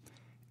 people,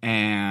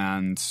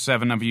 and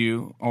 7 of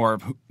you, or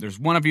there's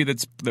one of you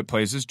that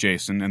plays as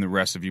Jason, and the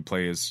rest of you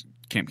play as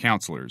camp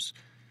counselors.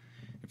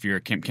 If you're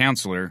a camp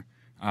counselor,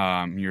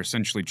 you're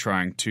essentially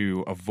trying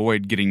to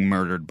avoid getting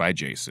murdered by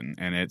Jason,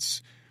 and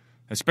it's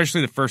especially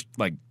the first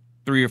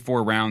 3 or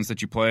 4 rounds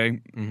that you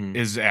play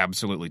is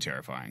absolutely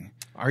terrifying.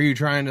 Are you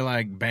trying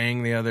to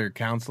bang the other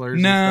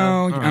counselors?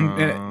 No, and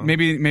stuff?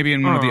 maybe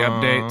in one of the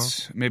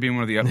updates. Maybe in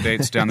one of the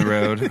updates down the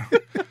road.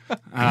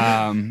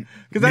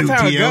 Because that's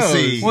how it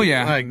goes. Well,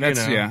 yeah,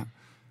 yeah.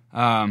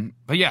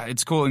 But yeah,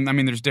 it's cool. And I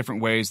mean, there's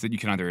different ways that you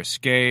can either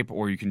escape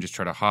or you can just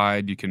try to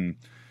hide. You can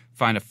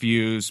find a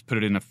fuse, put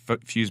it in a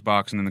fuse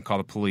box, and then call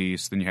the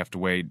police. Then you have to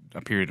wait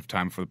a period of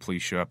time before the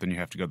police show up. Then you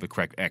have to go to the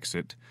correct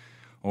exit.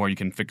 Or you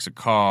can fix a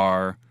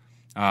car.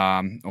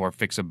 Or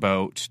fix a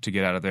boat to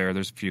get out of there.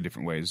 There's a few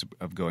different ways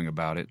of going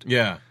about it.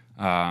 Yeah.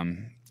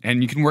 And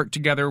you can work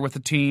together with a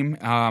team.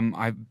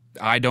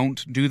 I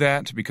don't do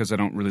that because I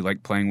don't really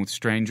like playing with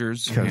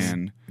strangers.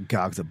 And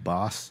Gog's a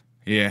boss.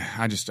 Yeah,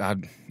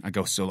 I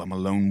go solo. I'm a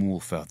lone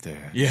wolf out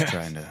there, just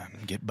trying to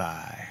get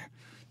by,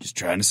 just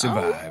trying to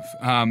survive.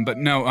 But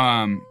no,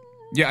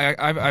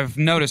 I've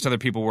noticed other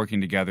people working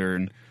together,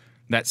 and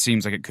that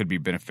seems like it could be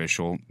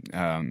beneficial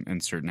in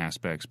certain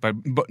aspects. But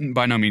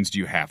by no means do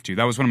you have to.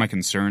 That was one of my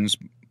concerns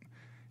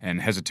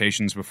and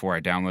hesitations before I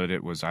downloaded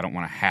it, was I don't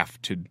want to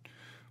have to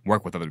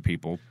work with other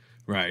people.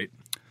 Right.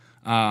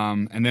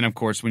 And then, of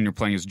course, when you're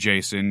playing as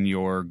Jason,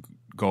 your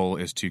goal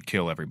is to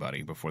kill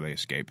everybody before they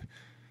escape.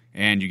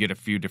 And you get a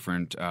few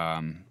different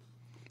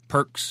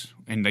perks,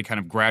 and they kind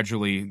of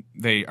gradually,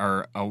 they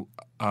are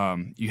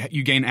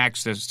you gain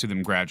access to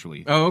them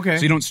gradually. Oh, okay.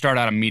 So you don't start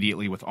out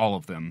immediately with all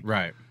of them.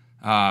 Right.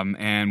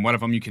 And one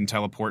of them you can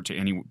teleport to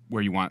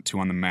anywhere you want to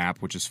on the map,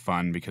 which is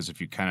fun because if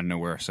you kind of know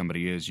where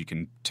somebody is, you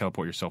can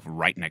teleport yourself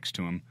right next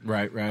to them.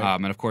 Right.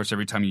 And of course,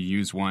 every time you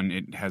use one,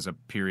 it has a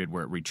period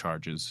where it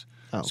recharges.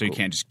 So you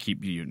can't just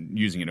keep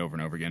using it over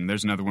and over again.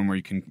 There's another one where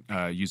you can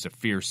use a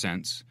fear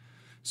sense.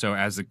 So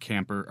as a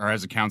camper or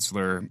as a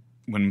counselor,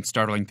 when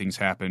startling things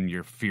happen,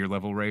 your fear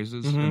level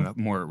raises. And the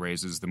more it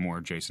raises, the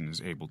more Jason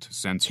is able to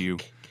sense you.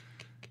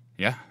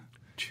 Yeah,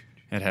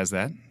 it has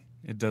that.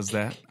 It does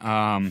that.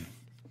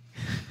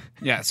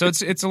 Yeah, so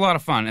it's a lot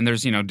of fun, and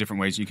there's different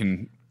ways you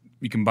can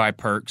buy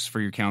perks for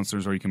your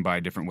counselors, or you can buy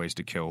different ways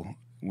to kill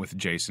with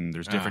Jason.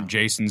 There's different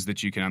Jasons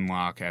that you can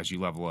unlock as you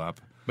level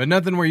up. But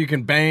nothing where you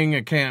can bang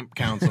a camp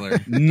counselor.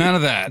 None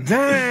of that.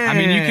 Dang. I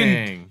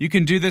mean, you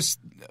can do this.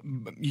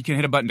 You can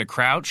hit a button to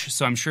crouch.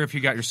 So I'm sure if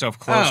you got yourself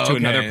close to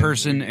another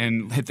person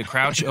and hit the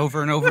crouch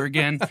over and over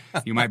again,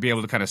 you might be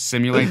able to kind of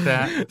simulate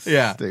that.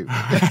 Yeah.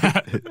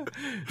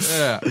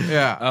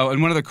 Yeah. Oh,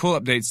 and one of the cool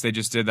updates they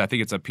just did, I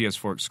think it's a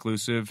PS4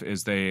 exclusive,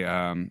 is they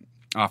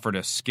offered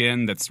a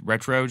skin that's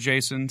retro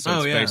Jason.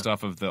 So it's based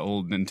off of the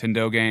old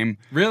Nintendo game.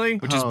 Really?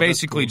 Which is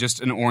basically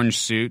just an orange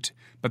suit.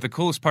 But the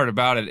coolest part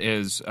about it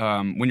is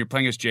when you're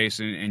playing as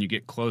Jason and you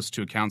get close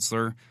to a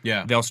counselor,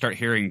 they'll start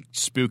hearing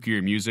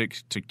spookier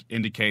music to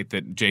indicate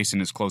that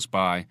Jason is close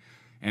by.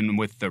 And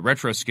with the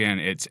retro skin,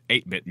 it's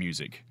 8-bit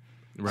music.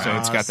 Right. So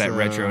it's got that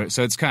retro.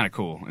 So it's kind of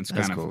cool. It's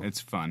kind of cool. It's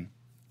fun.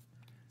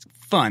 It's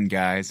fun,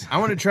 guys. I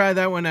want to try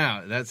that one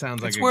out. That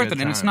sounds like it's worth it,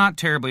 and it's not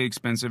terribly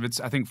expensive. It's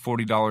I think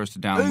 $40 to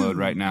download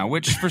right now,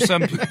 which for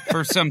some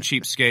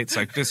cheapskates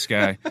like this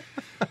guy.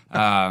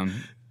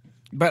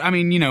 But, I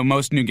mean,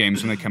 most new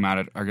games when they come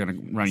out are going to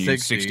run you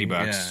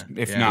 $60,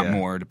 if not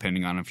more,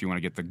 depending on if you want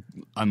to get the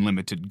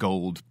unlimited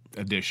gold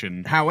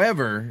edition.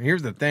 However,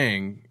 here's the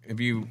thing.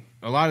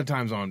 A lot of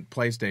times on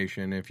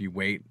PlayStation, if you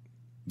wait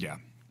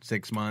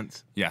 6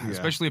 months. Yeah,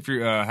 especially if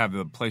you have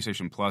the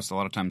PlayStation Plus, a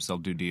lot of times they'll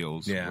do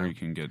deals where you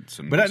can get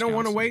some But discounts. I don't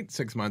want to wait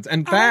 6 months.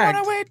 In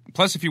fact...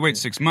 Plus, if you wait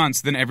 6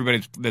 months, then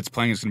everybody that's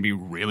playing is going to be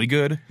really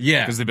good.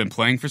 Yeah. Because they've been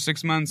playing for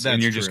 6 months,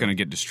 and you're just going to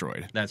get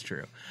destroyed. That's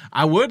true.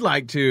 I would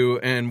like to,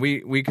 and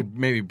we could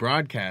maybe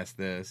broadcast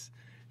this,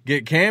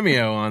 get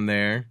Cameo on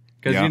there,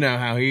 because you know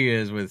how he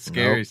is with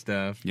scary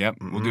stuff. Yep.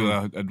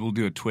 We'll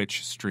do a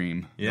Twitch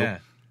stream. Yeah. Nope.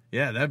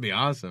 Yeah, that'd be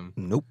awesome.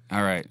 Nope.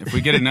 All right. If we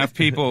get enough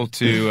people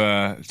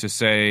to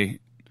say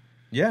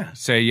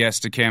yes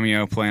to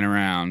Cameo playing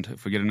around,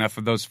 if we get enough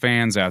of those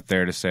fans out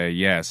there to say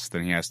yes,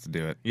 then he has to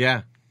do it.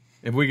 Yeah.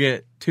 If we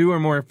get 2 or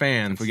more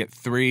fans. If we get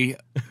 3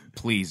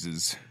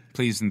 please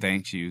and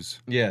thank yous.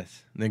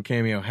 Yes. Then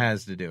Cameo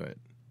has to do it.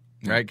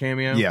 Right,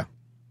 Cameo? Yeah.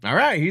 All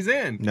right, he's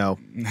in. No.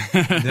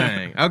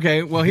 Dang.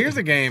 Okay, well, here's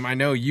a game I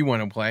know you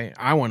want to play.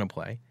 I want to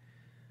play.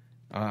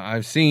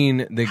 I've seen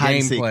the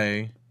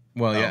gameplay.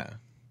 Well, yeah.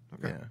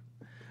 Okay.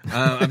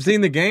 Yeah. I've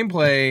seen the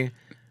gameplay.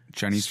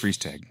 Chinese freeze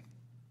tag.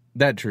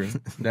 That true.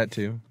 That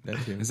too.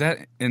 Is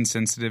that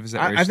insensitive? Is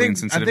that racially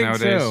insensitive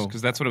nowadays?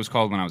 Because that's what it was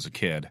called when I was a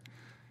kid.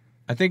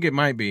 I think it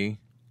might be.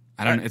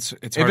 I don't. It's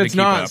hard if to it's keep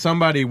not, up.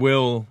 Somebody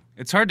will.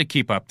 It's hard to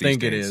keep up these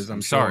think days. it is.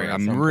 I'm sorry. sure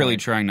I'm really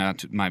trying not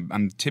to.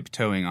 I'm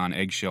tiptoeing on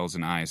eggshells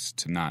and ice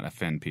to not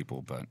offend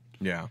people, but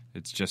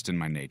it's just in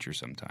my nature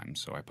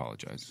sometimes. So I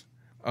apologize.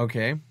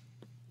 Okay.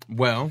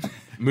 Well,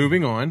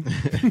 moving on.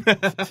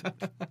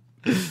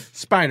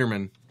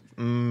 Spider-Man.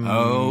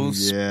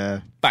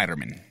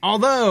 Spider-Man.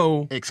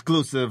 Although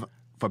exclusive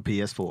for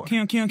PS4.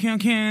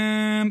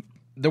 Camp.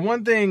 The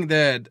one thing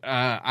that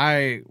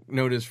I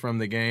noticed from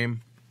the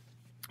game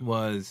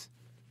was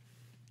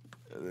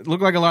it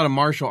looked like a lot of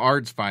martial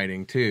arts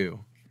fighting too,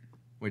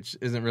 which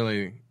isn't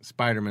really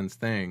Spider-Man's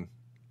thing.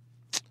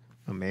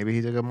 Well, maybe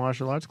he took a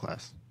martial arts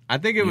class. I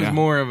think it was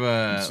more of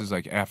a... This is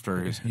like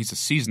after... He's a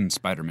seasoned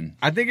Spider-Man.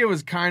 I think it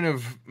was kind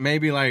of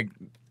maybe like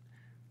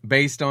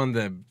based on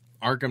the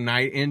Arkham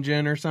Knight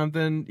engine or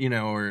something,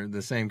 or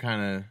the same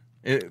kind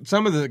of...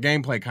 Some of the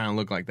gameplay kind of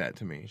looked like that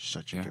to me.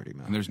 Shut your dirty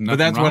mouth. And there's but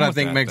that's what I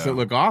think makes it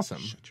look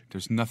awesome.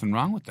 There's nothing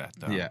wrong with that,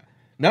 though. Yeah.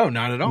 No,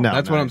 not at all.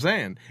 That's what I'm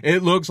saying.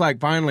 It looks like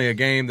finally a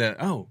game that...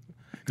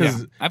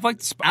 Because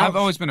I've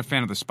always been a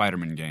fan of the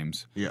Spider-Man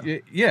games.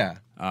 Yeah.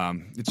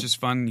 It's just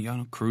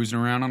fun, cruising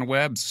around on a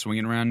web,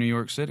 swinging around New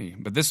York City.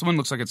 But this one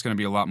looks like it's going to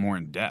be a lot more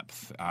in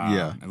depth.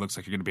 It looks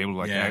like you're going to be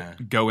able to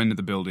go into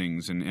the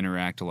buildings and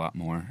interact a lot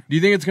more. Do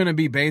you think it's going to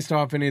be based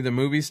off any of the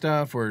movie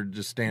stuff or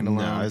just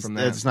standalone from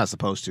that? It's not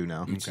supposed to,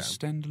 no. It's a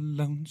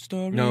standalone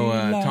story. No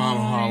Tom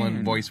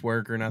Holland voice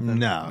work or nothing?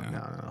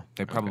 No.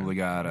 They probably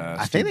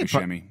got Steve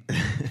Buscemi.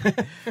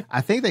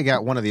 I think they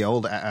got one of the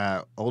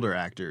older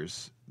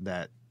actors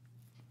that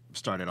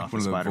started off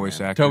as Spider-Man. Voice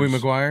actors. Tobey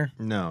Maguire?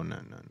 No.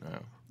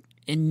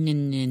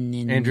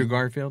 Andrew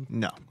Garfield?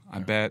 No. I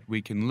bet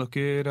we can look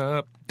it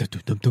up.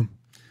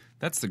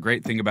 That's the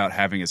great thing about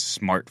having a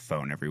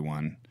smartphone,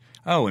 everyone.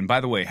 Oh, and by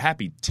the way,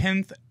 happy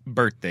 10th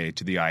birthday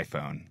to the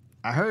iPhone.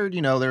 I heard,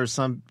 there's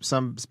some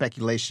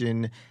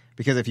speculation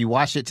because if you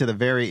watch it to the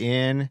very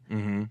end,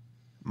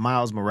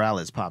 Miles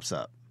Morales pops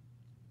up.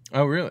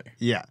 Oh, really?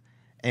 Yeah.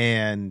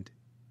 And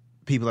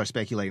people are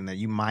speculating that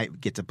you might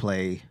get to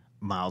play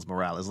Miles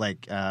Morales.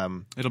 Like,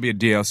 It'll be a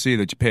DLC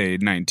that you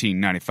paid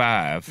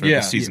 $19.95 for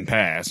the season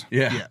pass.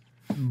 Yeah.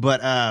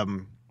 but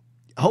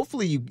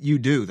hopefully you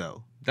do,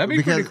 though. That'd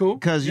be pretty cool.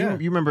 Because you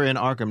remember in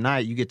Arkham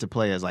Knight, you get to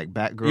play as like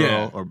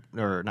Batgirl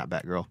or not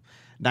Batgirl,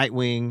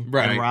 Nightwing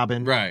and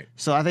Robin. Right.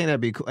 So I think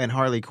that'd be cool. And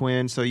Harley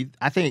Quinn. So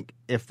I think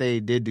if they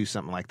did do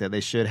something like that, they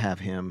should have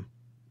him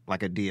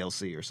like a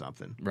DLC or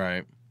something.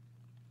 Right.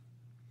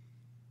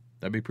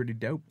 That'd be pretty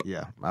dope.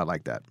 Yeah, I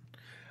like that.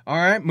 All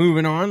right,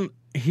 moving on.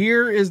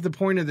 Here is the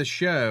point of the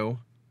show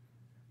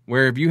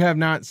where if you have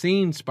not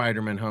seen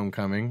Spider-Man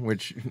Homecoming,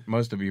 which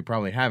most of you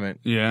probably haven't.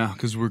 Yeah,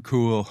 because we're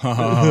cool.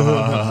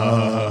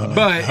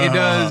 But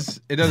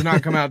it does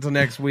not come out till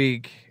next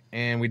week,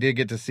 and we did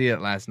get to see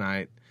it last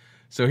night.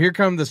 So here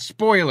come the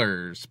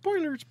spoilers.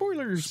 Spoilers.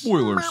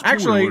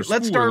 Actually,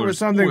 let's start with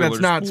something that's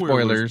not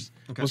spoilers.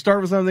 Okay. We'll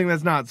start with something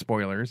that's not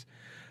spoilers.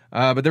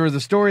 But there was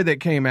a story that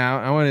came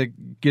out. I want to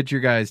get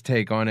your guys'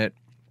 take on it.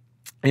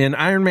 In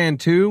Iron Man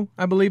 2,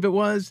 I believe it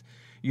was,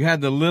 you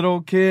had the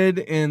little kid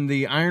in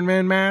the Iron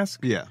Man mask.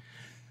 Yeah.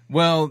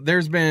 Well,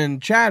 there's been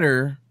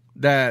chatter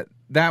that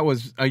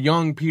was a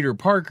young Peter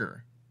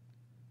Parker.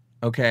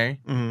 Okay?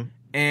 Mm-hmm.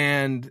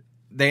 And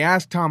they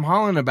asked Tom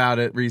Holland about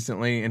it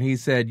recently, and he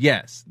said,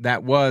 yes,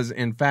 that was,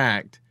 in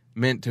fact,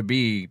 meant to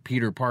be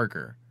Peter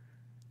Parker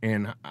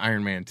in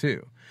Iron Man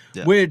 2.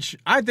 Yeah. Which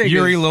I think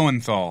Yuri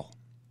Lowenthal.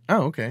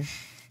 Oh, okay.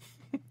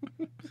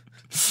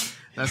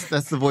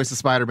 That's the voice of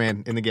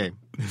Spider-Man in the game.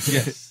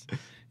 Yes.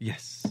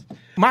 Yes.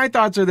 My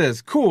thoughts are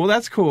this. Cool,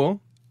 that's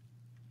cool.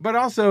 But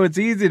also, it's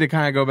easy to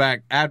kind of go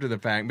back after the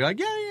fact and be like,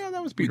 yeah,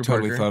 that was Peter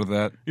Parker. We totally thought of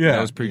that. Yeah.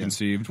 That was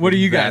preconceived. What do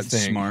you We're guys that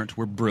think? Smart.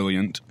 We're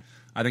brilliant.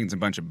 I think it's a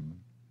bunch of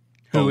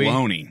Hooey.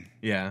 baloney.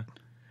 Yeah.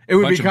 It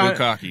would Bunch be of kind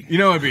bukkake. You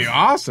know, it'd be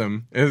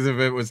awesome is if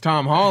it was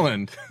Tom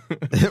Holland.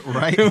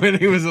 Right? When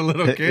he was a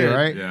little kid.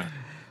 Right? Yeah.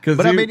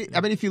 But I mean,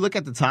 if you look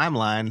at the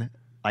timeline,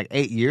 like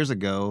 8 years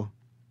ago,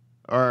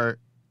 or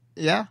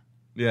Yeah.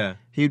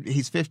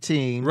 he's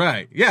 15.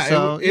 Right. Yeah.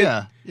 So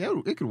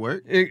it could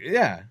work.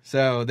 Yeah.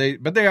 So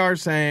they are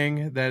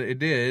saying that it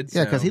did.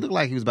 Yeah, because so. he looked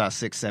like he was about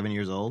 6, 7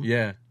 years old.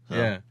 Yeah. So.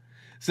 Yeah.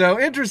 So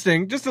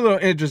interesting. Just a little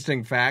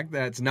interesting fact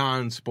that's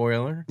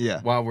non-spoiler.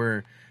 Yeah. While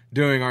we're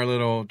doing our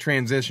little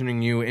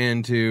transitioning you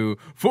into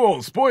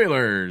full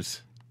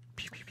spoilers.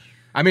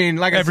 I mean,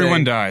 like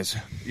Everyone I say, dies.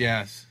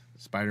 Yes.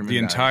 Spider-Man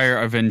The dies. entire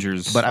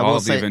Avengers. But I all will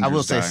of the say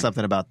Avengers die.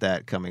 something about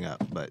that coming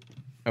up. But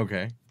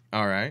Okay.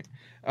 All right.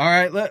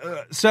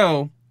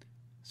 So,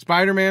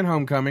 Spider-Man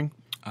Homecoming.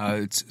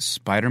 It's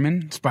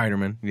Spider-Man.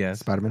 Spider-Man. Yes.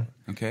 Spider-Man.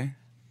 Okay.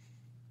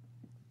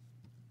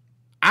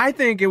 I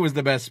think it was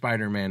the best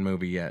Spider-Man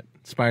movie yet.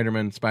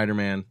 Spider-Man,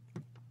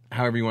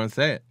 however you want to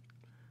say it.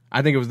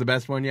 I think it was the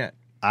best one yet.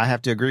 I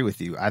have to agree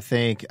with you. I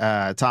think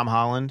Tom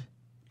Holland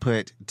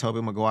put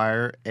Tobey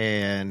Maguire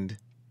and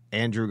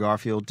Andrew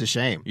Garfield to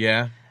shame.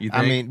 Yeah, you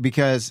think? I mean,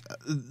 because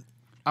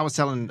I was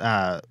telling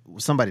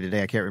somebody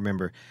today, I can't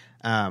remember,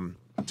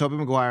 Tobey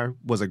Maguire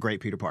was a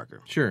great Peter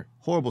Parker. Sure.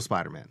 Horrible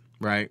Spider-Man.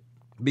 Right.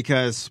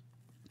 Because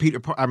Tobey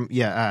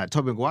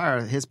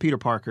Maguire, his Peter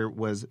Parker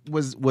was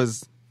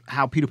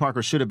how Peter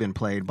Parker should have been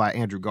played by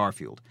Andrew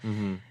Garfield.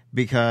 Mm-hmm.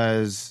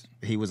 Because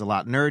he was a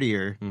lot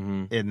nerdier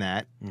in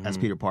that as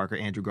Peter Parker.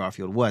 Andrew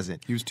Garfield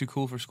wasn't. He was too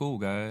cool for school,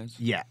 guys.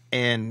 Yeah,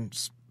 and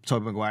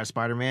Tobey Maguire's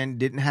Spider-Man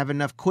didn't have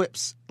enough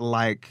quips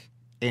like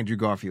Andrew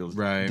Garfield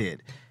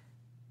did.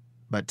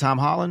 But Tom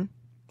Holland,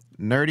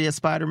 nerdy as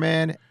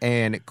Spider-Man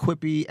and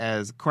quippy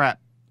as crap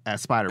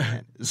as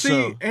Spider-Man.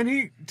 See, and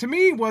he, to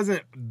me,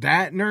 wasn't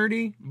that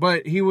nerdy,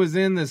 but he was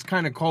in this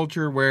kind of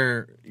culture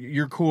where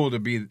you're cool to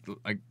be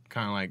like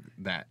kind of like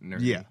that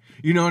nerdy. Yeah.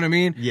 You know what I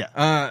mean?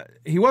 Yeah.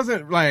 He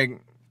wasn't like,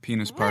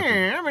 Penis Parker.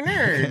 I'm a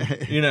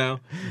nerd,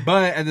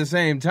 But at the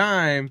same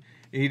time,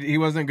 he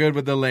wasn't good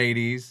with the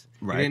ladies.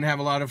 Right. He didn't have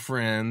a lot of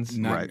friends.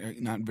 Not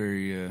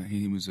very.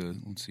 He was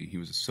he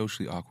was a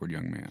socially awkward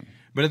young man.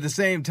 But at the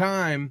same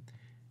time,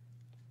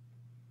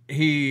 when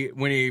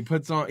he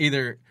puts on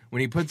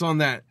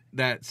that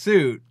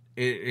suit,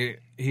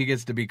 he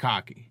gets to be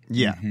cocky.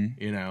 Yeah.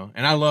 And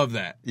I love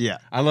that. Yeah.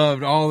 I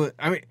loved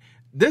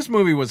this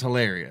movie was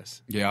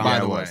hilarious. Yeah. By Yeah,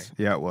 the it way. was.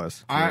 Yeah, it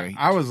was.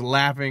 I was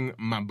laughing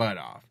my butt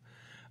off.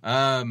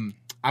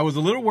 I was a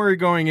little worried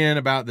going in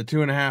about the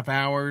 2.5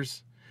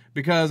 hours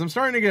because I'm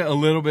starting to get a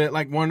little bit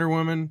like Wonder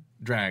Woman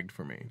dragged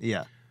for me.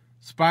 Yeah.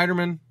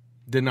 Spider-Man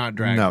did not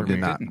drag No, for did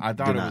me. not. I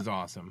thought Did it not. was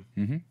awesome.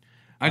 Mm-hmm.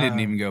 I didn't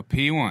even go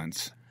pee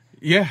once.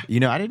 Yeah.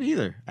 I didn't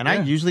either. And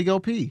I usually go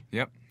pee.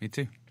 Yep, me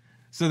too.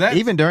 So that's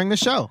Even during the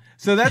show.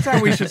 So that's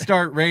how we should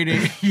start rating.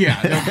 Yeah,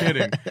 no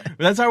kidding. But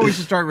that's how we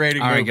should start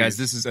rating. All right, movies. guys,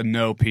 this is a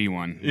no pee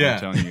one. Yeah, I'm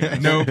telling you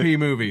guys. no pee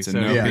movie. It's a so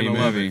no you're pee gonna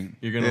love movie. it.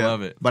 You're gonna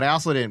love it. But I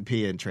also didn't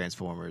pee in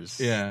Transformers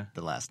Yeah.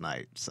 the last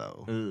night.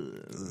 So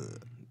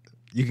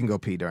you can go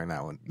pee during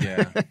that one.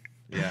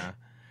 Yeah.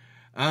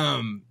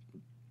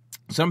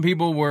 Some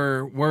people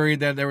were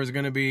worried that there was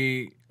going to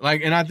be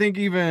and I think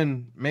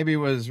even maybe it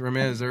was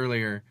Ramez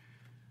earlier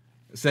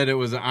said it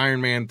was an Iron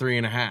Man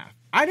 3.5.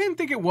 I didn't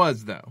think it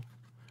was though.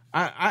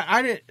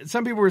 I didn't.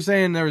 Some people were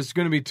saying there was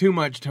going to be too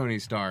much Tony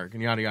Stark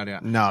and yada yada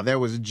yada. No, there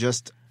was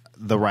just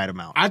the right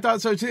amount. I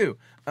thought so too.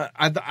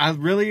 I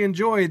really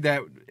enjoyed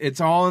that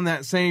it's all in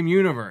that same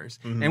universe.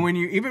 Mm-hmm.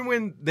 And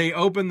when they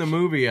opened the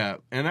movie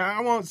up, and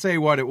I won't say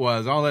what it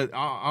was.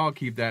 I'll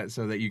keep that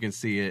so that you can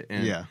see it.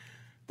 And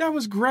that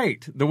was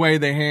great the way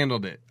they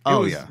handled it. It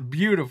was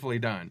beautifully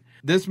done.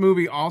 This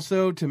movie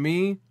also, to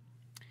me,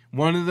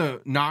 one of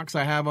the knocks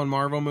I have on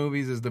Marvel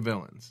movies is the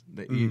villains.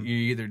 That you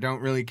either don't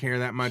really care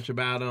that much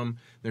about them,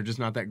 they're just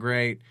not that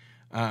great.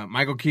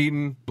 Michael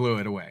Keaton blew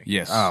it away.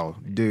 Yes. Oh,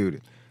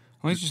 dude.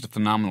 Well, he's just a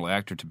phenomenal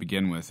actor to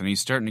begin with, and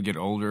he's starting to get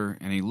older,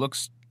 and he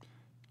looks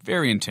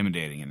very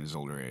intimidating in his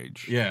older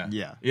age.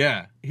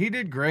 Yeah. He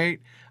did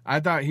great. I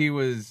thought he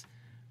was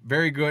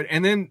very good.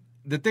 And then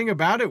the thing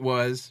about it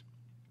was,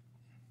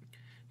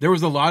 there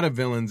was a lot of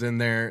villains in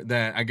there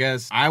that I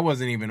guess I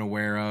wasn't even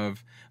aware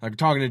of. Like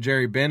talking to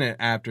Jerry Bennett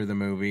after the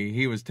movie,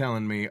 he was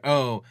telling me,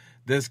 "Oh,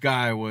 this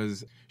guy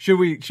was." Should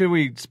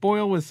we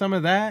spoil with some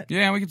of that?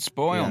 Yeah, we could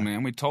spoil,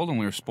 man. We told him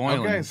we were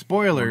spoiling. Okay,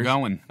 spoilers.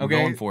 We're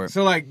going for it.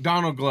 So like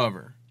Donald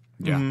Glover.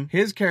 Yeah.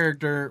 His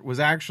character was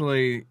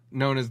actually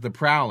known as the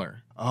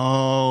Prowler.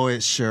 Oh,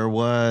 it sure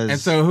was. And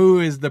so who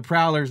is the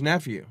Prowler's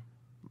nephew?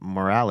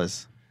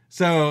 Morales.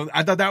 So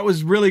I thought that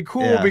was really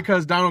cool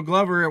because Donald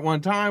Glover at one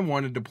time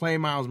wanted to play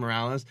Miles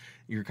Morales.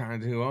 You're kind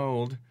of too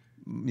old.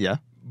 Yeah.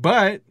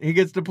 But he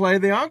gets to play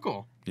the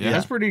uncle. Yeah.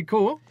 That's pretty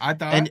cool, I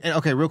thought. And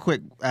okay, real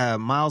quick,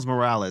 Miles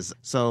Morales.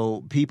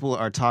 So people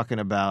are talking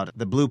about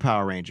the Blue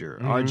Power Ranger,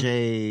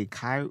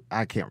 RJ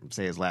I can't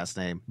say his last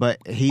name, but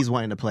he's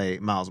wanting to play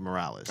Miles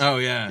Morales. Oh,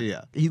 yeah.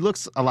 Yeah. He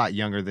looks a lot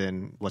younger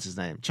than, what's his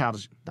name?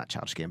 Not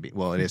Childish Gambino.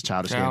 Well, it is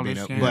Childish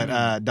Gambino,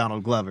 but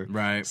Donald Glover.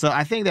 Right. So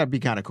I think that'd be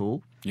kind of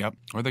cool. Yep.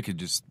 Or they could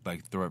just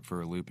like throw it for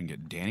a loop and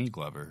get Danny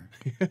Glover.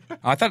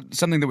 I thought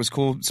something that was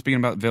cool, speaking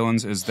about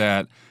villains, is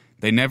that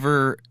they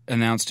never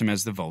announced him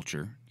as the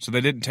Vulture. So they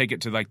didn't take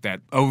it to like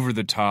that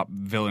over-the-top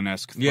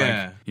villainesque thing.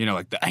 Yeah.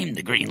 Like I'm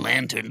the Green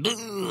Lantern.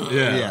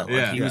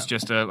 He was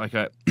just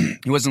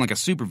he wasn't like a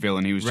super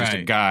villain. He was just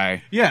a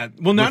guy. Yeah.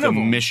 Well, none with of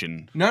them. a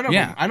mission. None of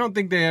them. I don't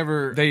think they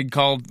ever. They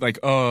called like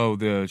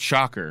the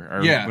Shocker or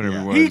whatever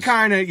it was. He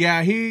kind of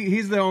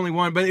he's the only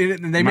one, but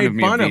they made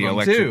fun of him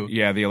too.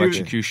 Yeah, the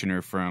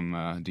Electrocutioner from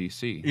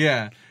DC.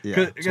 Yeah.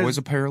 It's always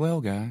a parallel,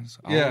 guys.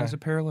 Always a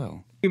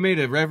parallel. He made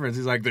a reference.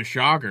 He's like the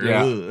Shocker.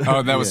 Yeah.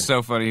 Oh, that was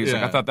so funny. He's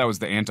like, I thought that was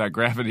the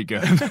anti-gravity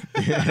gun. Oh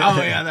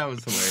yeah, that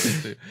was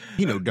hilarious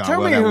too. Darn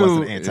well that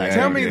wasn't anti-gravity.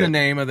 Tell me the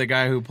name of the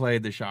guy who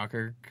played the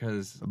Shocker,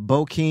 because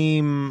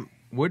Bokeem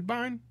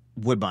Woodbine.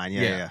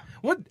 Yeah.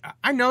 What?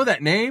 I know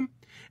that name,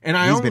 and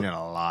he's been in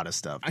a lot of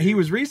stuff. He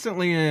was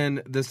recently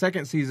in the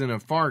second season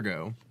of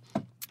Fargo,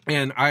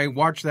 and I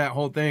watched that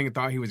whole thing and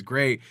thought he was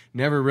great.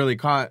 Never really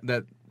caught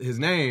his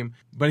name,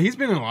 but he's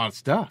been in a lot of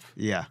stuff.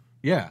 Yeah.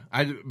 Yeah,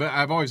 but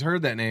I've always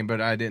heard that name,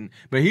 but I didn't.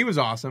 But he was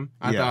awesome,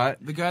 I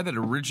thought. The guy that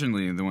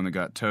originally, the one that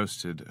got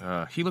toasted,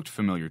 he looked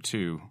familiar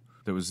too.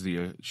 That was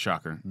the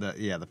Shocker.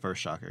 The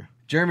first Shocker.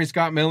 Jeremy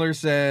Scott Miller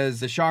says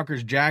the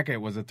Shocker's jacket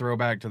was a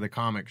throwback to the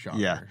comic Shocker.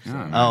 Yeah. So.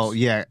 Nice. Oh,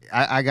 yeah.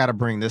 I got to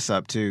bring this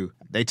up too.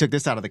 They took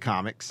this out of the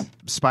comics.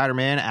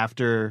 Spider-Man,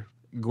 after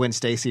Gwen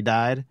Stacy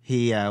died,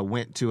 he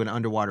went to an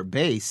underwater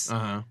base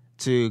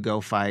to go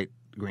fight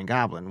Green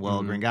Goblin.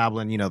 Well, Green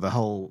Goblin, the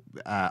whole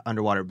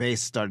underwater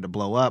base started to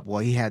blow up. Well,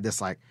 he had this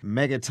like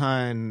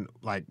megaton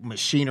like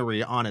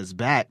machinery on his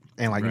back,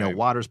 and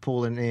water's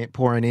pouring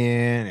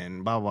in,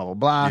 and blah blah blah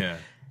blah. Yeah.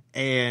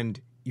 And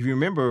you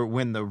remember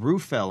when the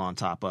roof fell on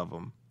top of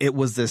him? It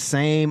was the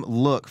same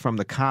look from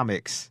the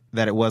comics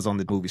that it was on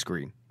the movie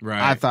screen.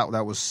 Right. I thought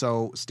that was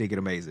so stinking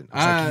amazing. I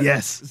was like,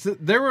 yes. So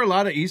there were a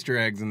lot of Easter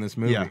eggs in this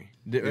movie. Yeah.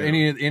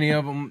 Any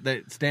of them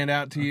that stand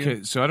out to you?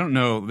 Okay, so I don't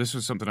know. This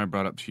was something I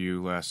brought up to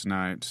you last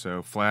night.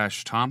 So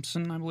Flash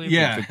Thompson, I believe,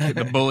 yeah,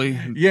 the bully.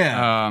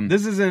 Yeah,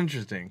 this is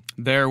interesting.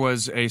 There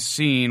was a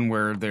scene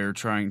where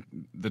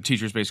the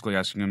teacher's basically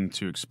asking him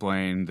to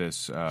explain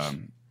this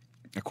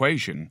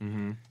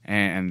equation,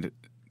 and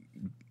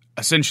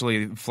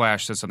essentially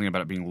Flash says something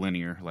about it being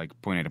linear, like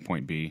point A to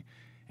point B,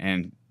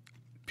 and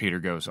Peter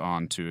goes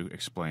on to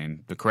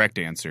explain the correct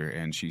answer,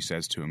 and she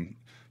says to him,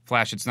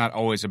 Flash, it's not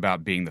always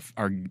about being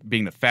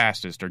the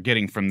fastest or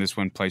getting from this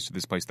one place to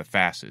this place the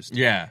fastest.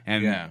 Yeah.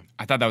 And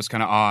I thought that was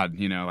kind of odd,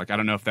 like I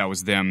don't know if that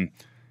was them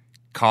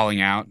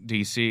calling out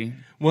DC.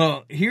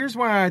 Well, here's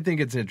why I think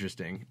it's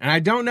interesting. And I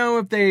don't know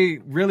if they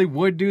really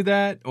would do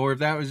that or if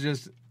that was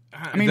just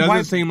it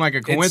doesn't seem like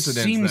a coincidence.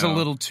 It seems though. a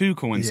little too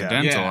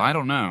coincidental. Yeah. I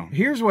don't know.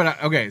 Here's what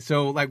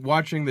so like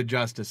watching the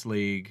Justice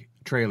League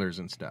trailers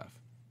and stuff.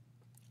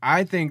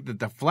 I think that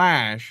the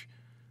Flash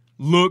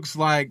looks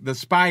like the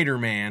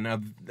Spider-Man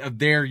of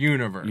their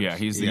universe. Yeah,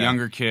 he's the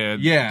younger kid.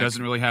 Yeah.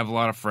 Doesn't really have a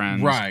lot of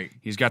friends. Right.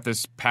 He's got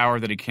this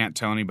power that he can't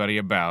tell anybody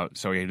about,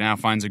 so he now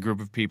finds a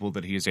group of people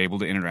that he is able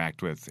to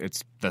interact with.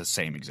 It's the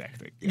same exact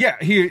thing. Yeah,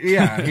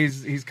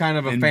 he's kind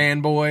of a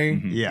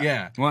fanboy.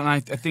 Yeah. Well, and I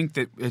think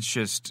that it's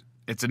just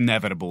it's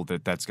inevitable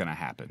that that's going to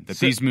happen. That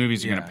these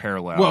movies are going to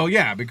parallel. Well,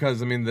 yeah,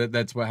 because I mean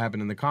that's what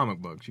happened in the comic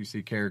books. You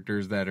see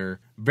characters that are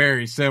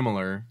very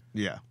similar.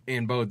 Yeah.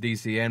 In both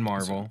DC and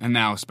Marvel. And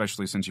now,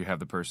 especially since you have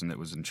the person that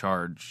was in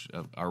charge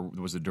of, or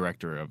was the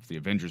director of the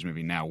Avengers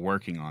movie now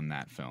working on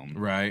that film.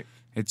 Right.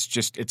 It's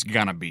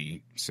gonna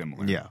be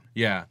similar. Yeah.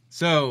 Yeah.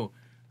 So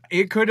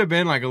it could have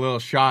been like a little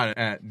shot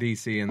at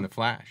DC and the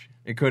Flash.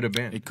 It could have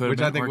been. It could have which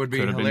been, I think would be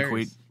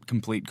hilarious. Been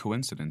complete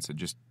coincidence. It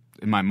just,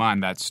 in my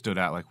mind, that stood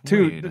out like,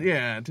 too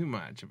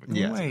much of a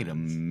Yeah. Wait a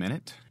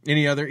minute.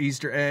 Any other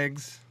Easter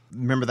eggs?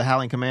 Remember the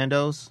Howling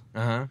Commandos?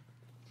 Uh-huh.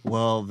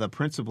 Well, the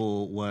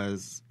principal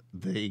was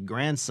the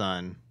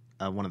grandson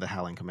of one of the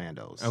Howling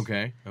Commandos.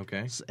 Okay.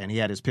 And he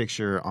had his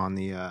picture on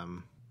the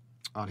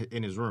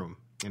in his room,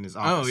 in his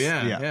office. Oh,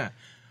 yeah.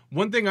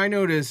 One thing I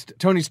noticed,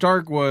 Tony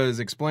Stark was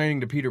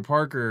explaining to Peter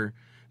Parker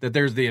that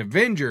there's the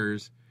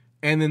Avengers,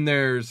 and then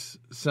there's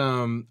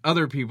some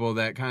other people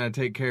that kind of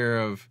take care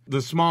of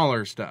the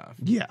smaller stuff.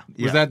 Yeah.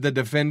 Was that the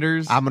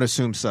Defenders? I'm going to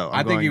assume so.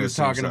 I think he was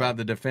talking about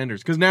the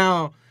Defenders. Because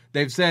now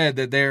they've said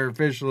that they're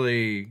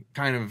officially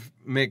kind of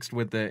mixed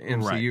with the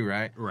MCU,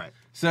 right? Right.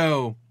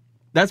 So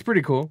that's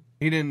pretty cool.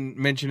 He didn't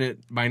mention it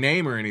by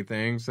name or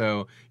anything,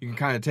 so you can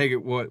kind of take it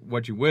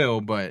what you will.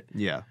 But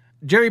yeah,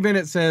 Jerry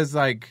Bennett says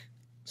like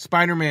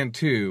Spider-Man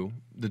 2,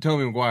 the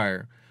Tobey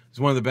Maguire, is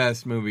one of the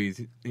best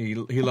movies. He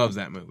loves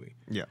that movie.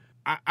 Yeah.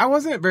 I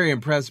wasn't very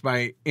impressed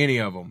by any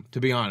of them, to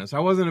be honest. I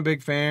wasn't a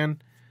big fan.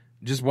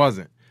 Just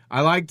wasn't.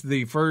 I liked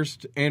the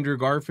first Andrew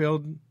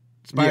Garfield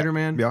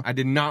Spider-Man. Yeah. I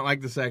did not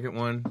like the second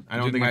one. I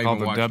don't think I call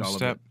even the watched all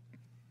of dubstep. it.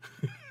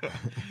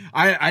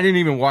 I didn't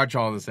even watch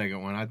all the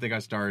second one. I think I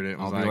started it.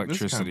 And All was the like,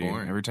 this is kinda electricity.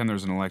 boring. Every time there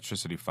was an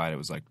electricity fight, it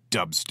was like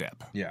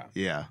dubstep. Yeah.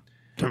 yeah.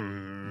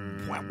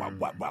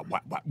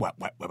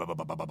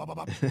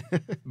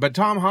 But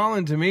Tom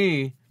Holland, to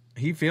me,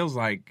 he feels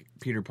like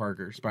Peter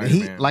Parker, He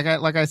Spider-Man.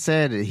 like I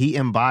said, he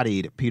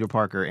embodied Peter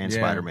Parker and Yeah.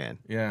 Spider-Man.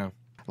 Yeah.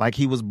 Like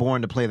he was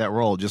born to play that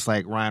role, just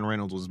like Ryan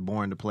Reynolds was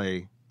born to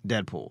play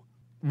Deadpool.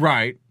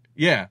 Right.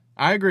 Yeah.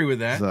 I agree with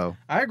that. So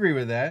I agree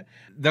with that.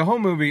 The whole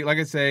movie, like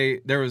I say,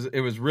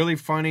 it was really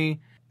funny.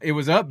 It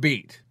was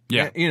upbeat.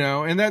 Yeah. You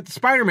know, and that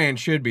Spider-Man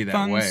should be that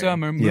Fun way.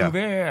 summer movie.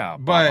 Yeah.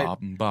 But-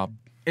 Bob.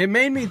 It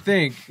made me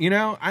think, you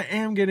know, I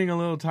am getting a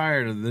little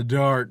tired of the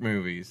dark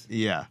movies.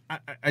 yeah,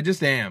 I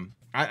just am.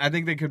 I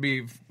think they could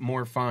be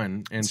more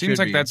fun. And It seems should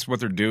like be. that's what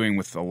they're doing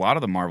with a lot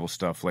of the Marvel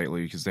stuff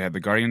lately, because they had the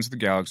Guardians of the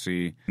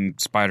Galaxy and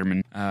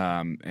Spider-Man,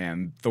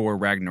 and Thor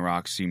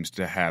Ragnarok seems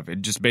to have,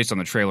 it just based on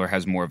the trailer,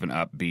 has more of an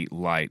upbeat,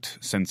 light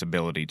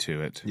sensibility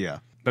to it. yeah.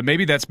 But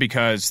maybe that's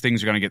because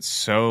things are going to get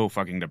so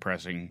fucking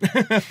depressing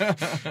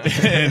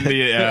in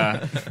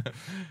the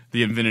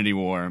Infinity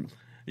War.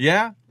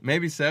 Yeah,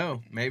 maybe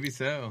so. Maybe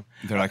so.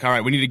 They're like, all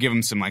right, we need to give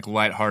them some like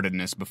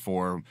lightheartedness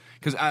before,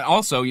 because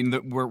also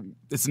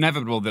it's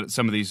inevitable that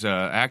some of these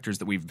actors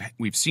that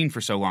we've seen for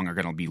so long are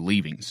going to be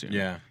leaving soon.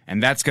 Yeah,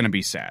 and that's going to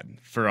be sad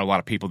for a lot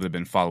of people that have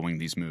been following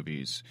these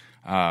movies.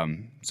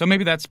 So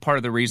maybe that's part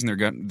of the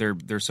reason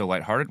they're so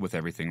lighthearted with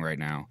everything right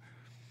now,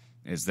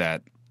 is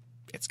that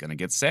it's going to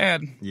get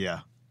sad. Yeah.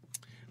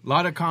 a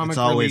lot of comic It's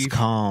always relief.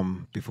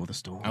 calm before the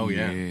storm. Oh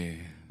yeah, a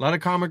lot of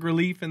comic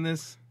relief in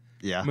this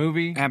Yeah.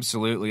 movie.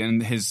 Absolutely,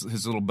 and his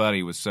little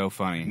buddy was so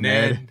funny.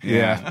 Ned.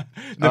 Yeah.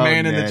 The Oh,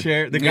 man in the Ned.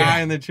 chair, the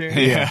guy in the chair.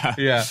 Yeah.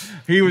 Yeah.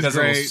 He was Does a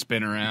little great.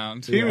 spin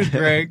around. He was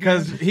great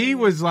because he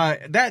was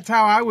like, that's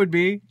how I would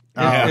be.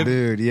 Oh, If-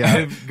 dude, yeah.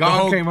 If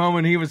God came home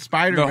and he was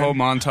Spider-Man. The whole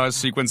montage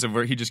sequence of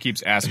where he just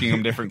keeps asking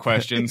him different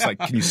questions, like,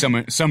 "Can you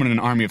summon an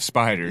army of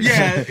spiders?"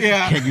 Yeah,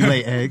 yeah. Can you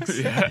lay eggs?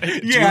 Yeah, Do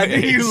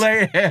do you eggs.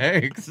 lay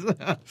eggs?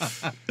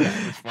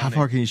 How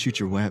far can you shoot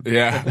your web?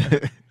 Yeah.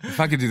 If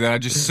I could do that,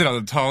 I'd just sit on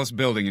the tallest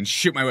building and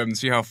shoot my web and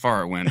see how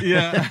far it went.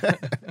 Yeah.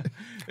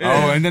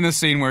 Oh, and then the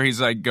scene where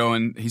he's like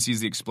he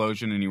sees the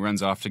explosion and he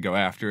runs off to go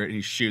after it. And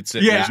he shoots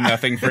it. Yeah. There's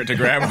nothing for it to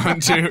grab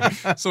onto.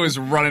 So he's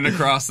running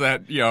across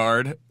that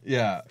yard.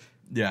 Yeah.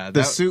 Yeah.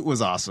 The suit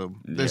was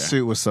awesome. The Yeah.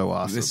 suit was so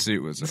awesome. This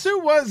suit was The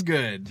suit was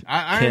good.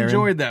 I Karen.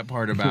 enjoyed that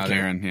part about it.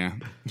 Karen, yeah.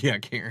 Yeah,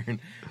 Karen.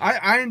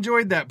 I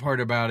enjoyed that part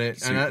about it,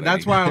 Suit and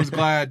that's lady. why I was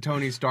glad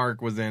Tony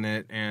Stark was in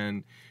it,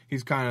 and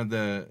he's kind of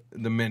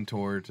the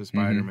mentor to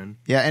Spider-Man.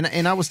 Yeah,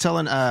 and I was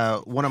telling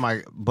one of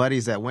my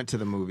buddies that went to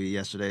the movie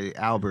yesterday,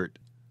 Albert,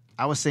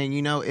 I was saying,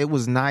 it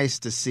was nice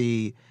to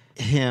see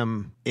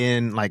him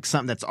in like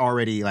something that's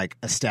already like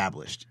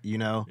established,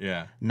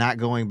 Yeah. not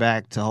going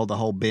back to the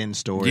whole Ben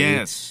story.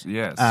 Yes.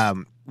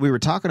 We were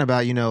talking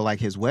about, like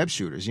his web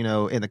shooters,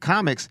 in the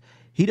comics,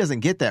 he doesn't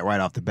get that right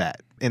off the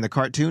bat. In the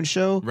cartoon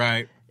show,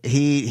 Right.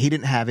 he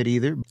didn't have it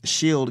either.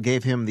 S.H.I.E.L.D.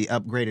 gave him the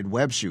upgraded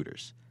web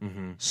shooters.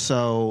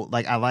 So,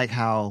 like, I like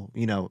how,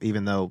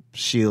 even though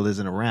S.H.I.E.L.D.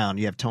 isn't around,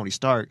 you have Tony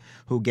Stark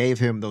who gave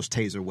him those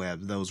taser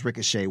webs, those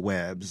ricochet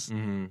webs,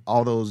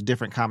 all those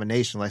different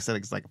combinations. Like I said,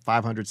 it's like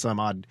 500 some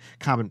odd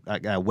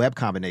web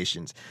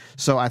combinations.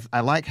 So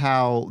I like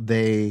how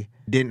they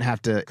didn't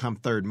have to come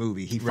third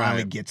movie. He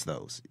finally gets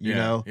those, you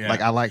know? Yeah.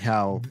 Like, I like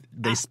how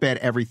they sped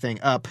everything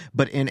up,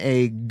 but in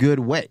a good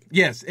way.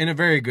 Yes, in a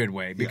very good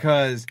way,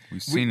 because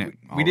we've seen it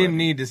we didn't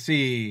need to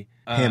see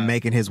him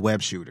making his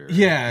web shooter.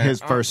 Yeah.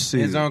 His first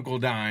suit. His uncle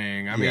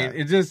dying. I mean,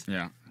 it just...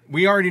 Yeah.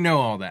 We already know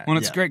all that. Well,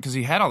 it's great because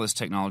he had all this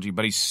technology,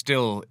 but he's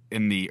still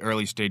in the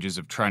early stages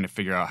of trying to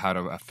figure out how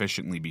to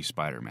efficiently be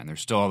Spider-Man.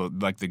 There's still all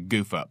the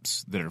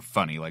goof-ups that are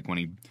funny, like when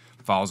he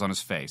falls on his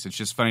face. It's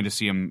just funny to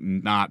see him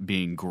not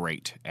being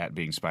great at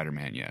being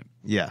Spider-Man yet.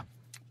 Yeah.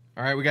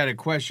 All right, we got a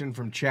question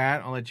from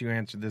chat. I'll let you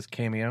answer this,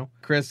 Cameo.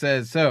 Chris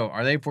says, so,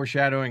 are they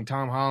foreshadowing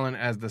Tom Holland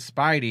as the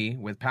Spidey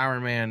with Power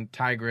Man,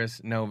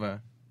 Tigress,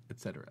 Nova,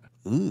 etc.?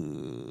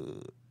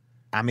 Ooh.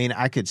 I mean,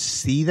 I could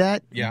see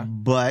that,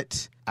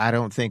 but I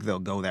don't think they'll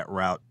go that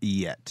route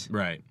yet.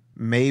 Right.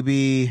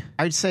 Maybe,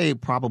 I'd say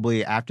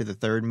probably after the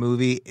third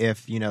movie,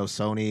 if,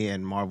 Sony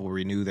and Marvel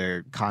renew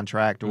their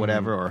contract or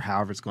whatever, or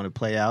however it's going to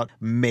play out,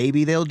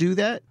 maybe they'll do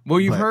that. Well,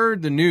 you've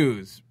heard the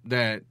news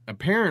that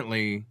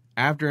apparently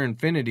after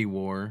Infinity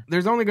War,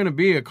 there's only going to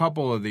be a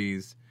couple of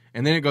these,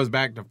 and then it goes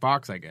back to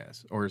Fox, I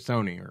guess, or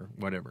Sony or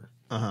whatever.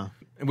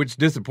 Which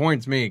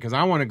disappoints me because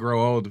I want to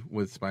grow old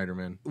with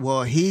Spider-Man.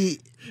 Well, I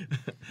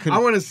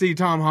want to see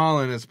Tom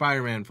Holland as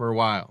Spider-Man for a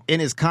while. In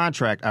his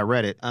contract, I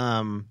read it.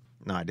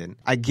 No, I didn't.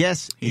 I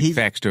guess he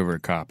faxed over a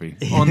copy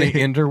on the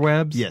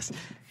interwebs. Yes,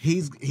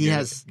 he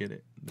has. Get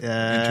it.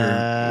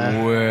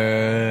 Interweb.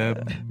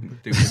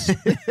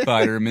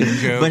 Spider-Man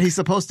joke. But he's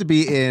supposed to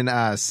be in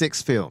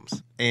 6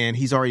 films, and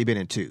he's already been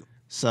in 2.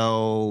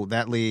 So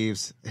that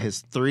leaves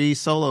his 3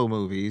 solo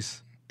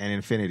movies and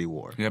Infinity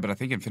War. Yeah, but I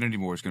think Infinity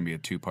War is going to be a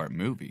 2-part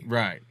movie.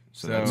 Right.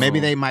 So maybe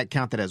they might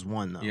count that as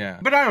one, though. Yeah.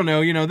 But I don't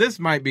know. This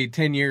might be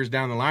 10 years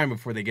down the line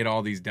before they get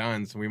all these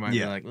done. So we might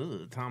be like,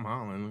 ooh, Tom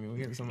Holland. We'll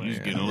get somebody. He's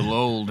getting a little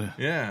old.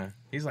 Yeah.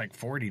 He's like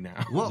 40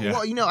 now. Well,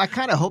 I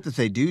kind of hope that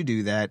they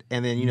do that,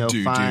 and then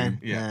find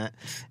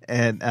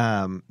and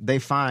they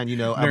find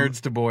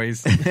nerds to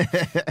boys,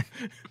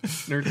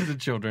 nerds to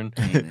children.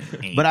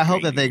 But I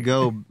hope that they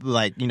go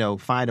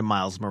find a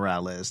Miles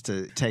Morales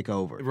to take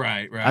over.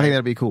 Right. I think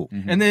that'd be cool.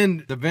 And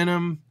then the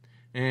Venom.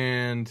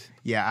 And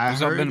there's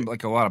been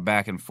a lot of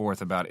back and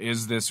forth about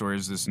is this or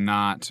is this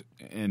not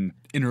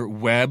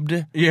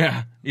interwebbed?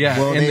 Yeah.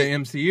 Well, in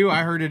the MCU,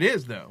 I heard it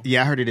is though.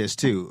 Yeah, I heard it is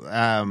too.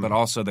 But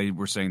also they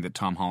were saying that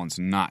Tom Holland's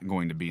not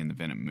going to be in the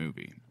Venom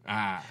movie.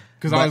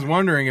 Because I was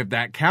wondering if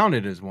that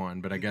counted as one,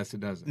 but I guess it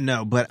doesn't.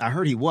 No, but I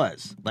heard he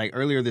was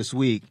earlier this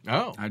week.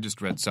 Oh, I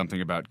just read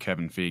something about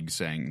Kevin Feige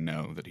saying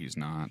no, that he's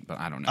not, but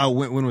I don't know. Oh,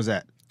 when was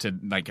that?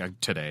 Today,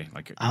 today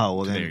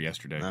or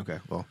yesterday. Okay,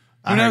 well.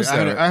 Who knows?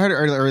 I heard it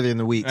earlier in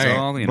the week. Hey,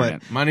 all the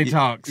internet. Money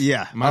talks.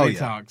 Yeah, money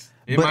talks.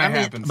 It might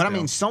happen. But I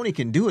mean, Sony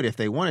can do it if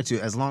they wanted to,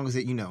 as long as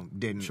it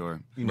didn't. Sure.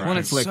 Well,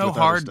 it's so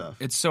hard.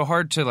 It's so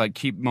hard to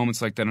keep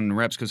moments like that on the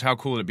reps because how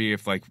cool would it be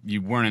if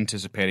you weren't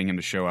anticipating him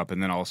to show up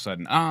and then all of a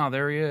sudden,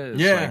 there he is.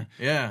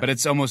 Yeah. But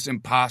it's almost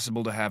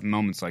impossible to have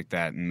moments like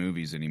that in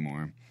movies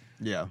anymore.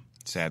 Yeah.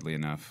 Sadly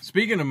enough.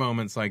 Speaking of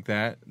moments like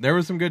that, there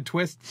were some good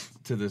twists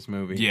to this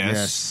movie.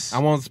 Yes. I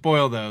won't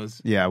spoil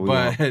those. Yeah,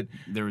 but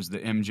there was the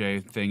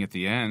MJ thing at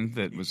the end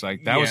that was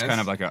was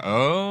kind of like a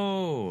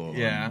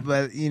yeah.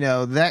 But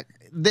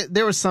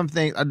there was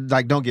something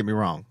don't get me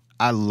wrong,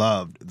 I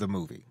loved the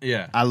movie.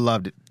 Yeah, I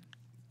loved it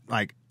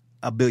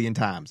a billion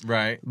times.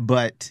 Right.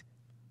 But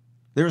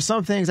there were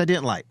some things I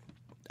didn't like.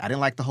 I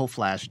didn't like the whole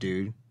Flash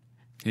dude.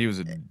 He was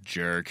a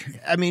jerk.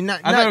 I mean, I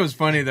thought it was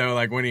funny though.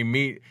 When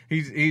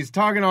he's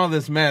talking all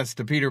this mess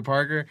to Peter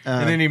Parker,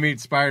 and then he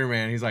meets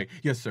Spider-Man. He's like,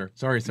 "Yes, sir.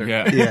 Sorry, sir."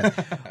 Yeah.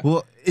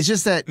 Well, it's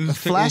just that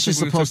Flash is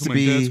supposed to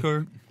be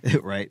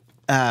right.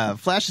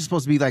 Flash is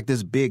supposed to be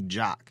this big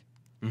jock.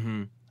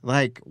 Mm-hmm.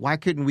 Why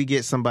couldn't we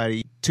get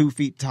somebody 2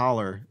 feet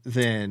taller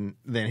than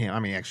him? I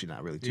mean, actually,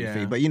 not really 2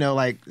 feet, but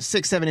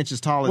 6-7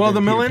 inches taller. Well,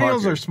 than the Peter millennials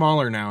Parker. are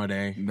smaller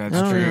nowadays.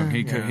 That's true. Yeah.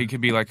 He could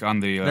be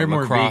on the They're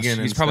more lacrosse.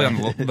 vegan. He's probably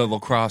on the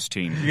lacrosse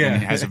team. Yeah, and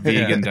he has a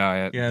vegan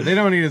diet. Yeah, they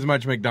don't eat as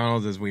much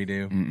McDonald's as we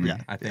do.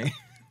 Yeah, I think.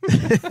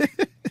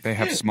 They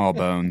have small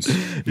bones.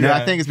 No,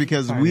 I think it's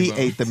because Tiny we bones.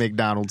 ate the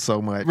McDonald's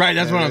so much. Right,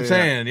 that's what I'm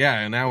saying.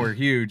 Yeah, and now we're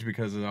huge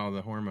because of all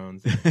the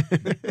hormones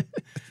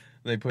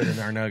they put in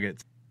our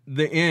nuggets.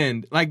 The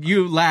end,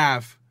 you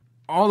laugh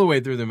all the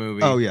way through the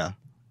movie. Oh yeah,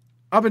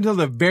 up until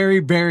the very,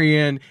 very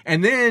end,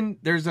 and then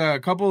there's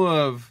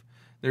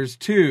there's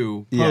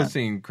 2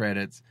 post-scene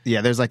credits.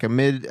 Yeah, there's a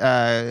mid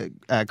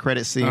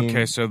credit scene.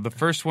 Okay, so the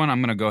first one,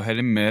 I'm going to go ahead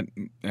and admit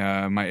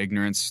my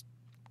ignorance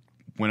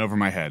went over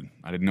my head.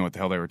 I didn't know what the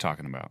hell they were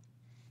talking about.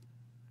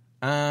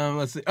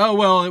 Let's see. Oh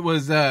well, it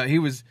was he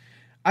was.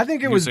 I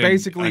think it was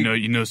basically. I know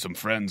you know some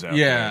friends out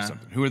there. Or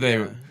something. Who are they?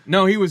 Yeah.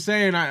 No, he was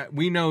saying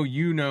we know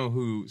you know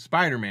who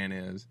Spider-Man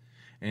is,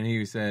 And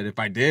he said, if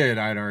I did,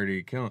 I'd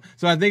already kill him.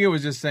 So I think it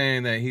was just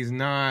saying that he's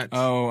not.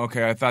 Oh,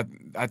 okay. I thought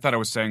I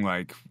was saying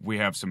like we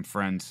have some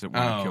friends that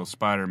want to kill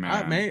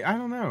Spider-Man. I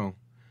don't know.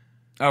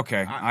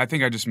 Okay, I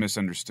think I just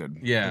misunderstood.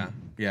 Yeah.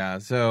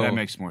 So that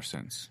makes more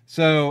sense.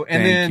 So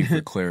and Thank then you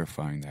for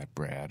clarifying that,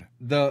 Brad.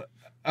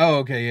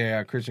 Okay,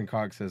 yeah. Christian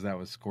Cox says that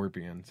was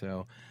Scorpion.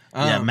 So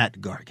Matt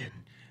Gargan.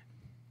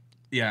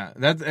 Yeah,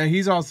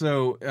 he's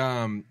also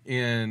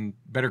in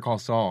Better Call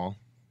Saul.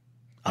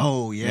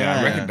 Oh yeah,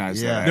 I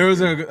recognize that. There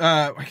was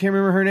I can't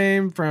remember her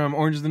name from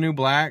Orange is the New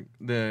Black.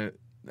 I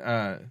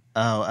know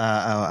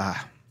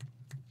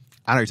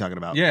what you're talking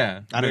about.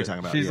 Yeah, I know what you're talking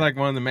about. She's like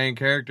one of the main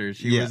characters.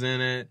 She was in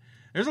it.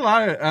 There's a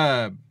lot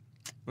of.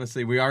 Let's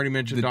see. We already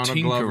mentioned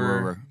Donald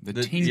Glover. The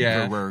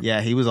Tinkerer. Yeah,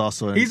 he was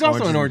also. He's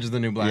also in Orange is the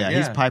New Black. Yeah,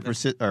 he's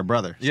Piper's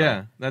brother. Sorry.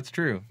 Yeah, that's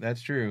true.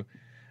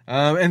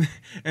 And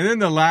then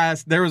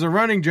there was a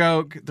running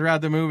joke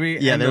throughout the movie.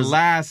 Yeah, and the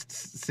last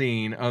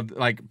scene of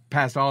like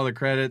past all the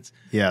credits.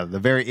 Yeah, the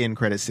very end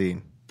credit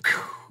scene.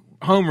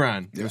 Home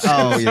run.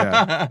 Oh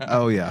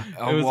yeah.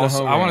 It was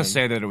I want to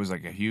say that it was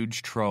like a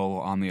huge troll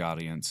on the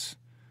audience,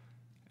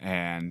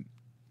 and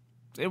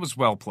it was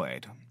well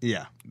played.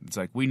 Yeah, it's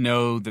like we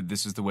know that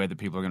this is the way that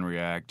people are going to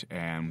react,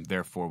 and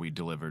therefore we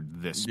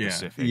delivered this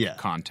specific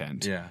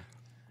content. Yeah,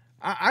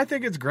 I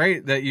think it's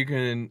great that you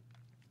can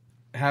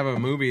have a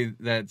movie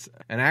that's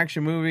an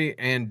action movie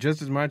and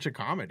just as much a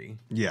comedy.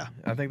 Yeah.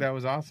 I think that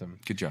was awesome.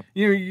 Good job.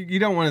 You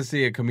don't want to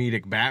see a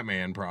comedic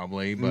Batman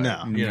probably, but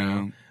no. you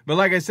know. But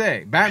like I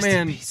say,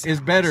 Batman is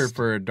better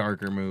for a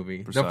darker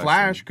movie. Precisely. The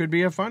Flash could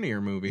be a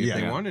funnier movie if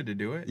they Yeah. wanted to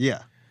do it.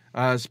 Yeah.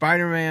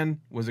 Spider-Man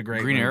was a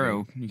great Green movie.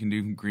 Arrow. You can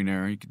do Green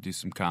Arrow. You could do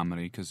some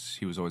comedy because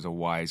he was always a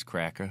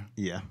wisecracker.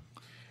 Yeah.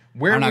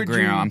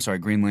 I'm sorry,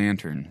 Green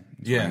Lantern.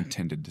 Is what I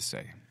intended to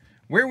say.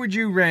 Where would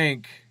you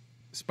rank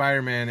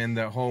Spider-Man in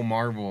the whole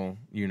Marvel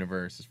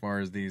universe as far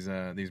as these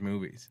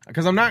movies?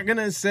 Because I'm not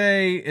gonna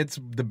say it's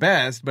the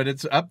best, but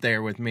it's up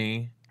there with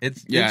me.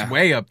 It's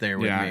way up there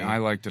with me. Yeah, I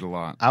liked it a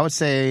lot. I would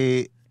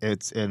say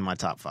it's in my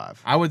top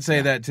 5. I would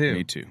say that too.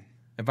 Me too.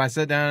 If I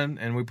sit down,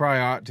 and we probably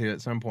ought to at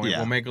some point,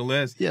 we'll make a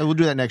list. Yeah, we'll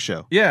do that next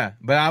show. Yeah,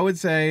 but I would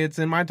say it's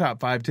in my top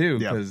 5 too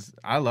because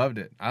I loved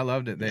it.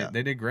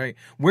 They did great.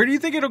 Where do you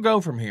think it'll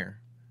go from here?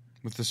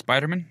 With the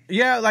Spider-Man?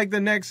 Yeah, like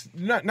the next,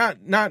 not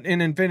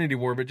in Infinity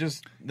War, but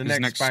just the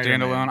next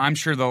Spider-Man. Standalone. I'm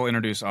sure they'll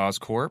introduce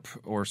Oscorp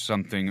or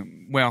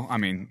something. Well, I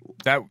mean,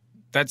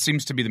 that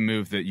seems to be the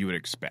move that you would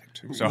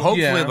expect. So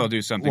hopefully they'll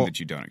do something that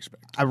you don't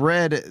expect. I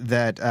read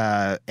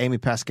that Amy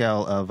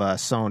Pascal of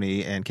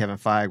Sony and Kevin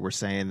Feige were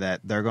saying that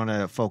they're going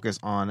to focus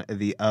on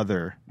the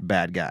other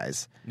bad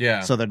guys. Yeah.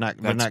 So they're not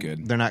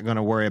going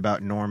to worry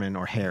about Norman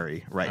or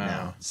Harry right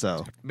now.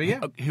 So, but yeah,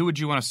 who would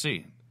you want to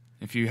see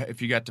if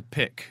you got to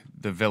pick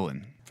the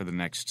villain for the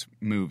next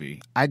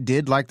movie? I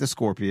did like the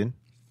Scorpion,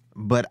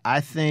 but I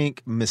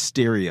think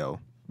Mysterio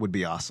would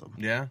be awesome.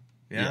 Yeah,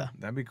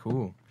 that'd be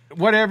cool.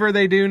 Whatever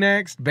they do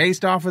next,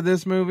 based off of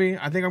this movie,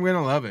 I think I'm going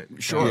to love it.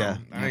 Sure. Yeah.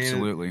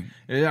 Absolutely.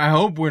 I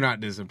hope we're not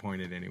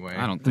disappointed anyway.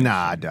 I don't think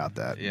I doubt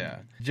that.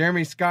 Yeah.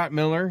 Jeremy Scott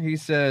Miller, he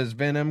says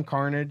Venom,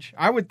 Carnage.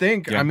 I would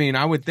think,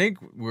 I would think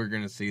we're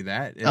going to see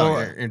that if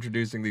they're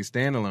introducing these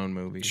standalone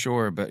movies.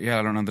 Sure, but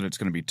I don't know that it's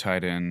going to be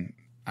tied in.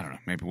 I don't know.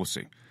 Maybe we'll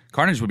see.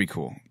 Carnage would be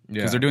cool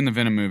because they're doing the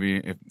Venom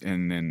movie,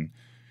 and then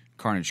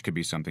Carnage could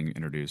be something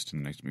introduced in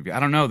the next movie. I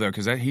don't know though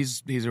because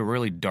he's a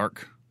really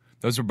dark.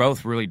 Those are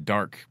both really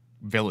dark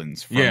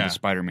villains from the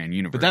Spider-Man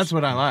universe. But that's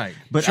what I like.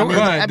 But,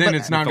 then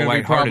it's not going to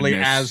be probably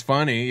as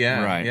funny.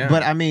 Yeah, right. Yeah.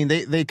 But I mean,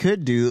 they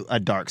could do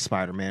a dark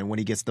Spider-Man when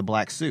he gets the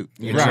black suit.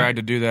 They tried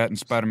to do that in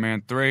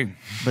Spider-Man 3.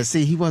 But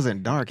see, he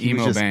wasn't dark. He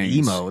was just bangs.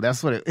 emo.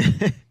 That's what it.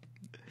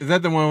 Is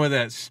that the one with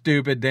that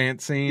stupid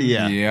dance scene?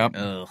 Yeah. Yep.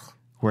 Ugh.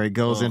 Where he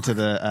goes into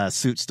the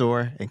suit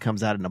store and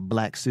comes out in a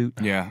black suit.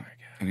 Yeah.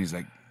 And he's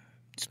like,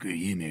 "Screw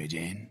you, Mary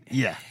Jane.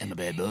 Yeah. I'm a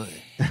bad boy.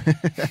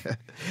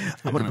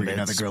 I'm going to bring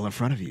another girl in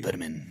front of you." Put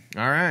him in.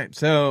 All right.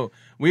 So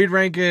we'd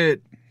rank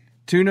it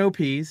 2 no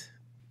peas.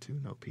 2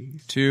 no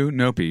peas. 2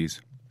 no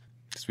peas.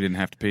 Because we didn't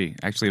have to pee.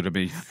 Actually, it'll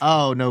be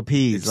Oh, no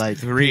peas. Like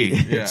 3.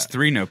 Yeah. It's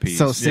 3 no peas.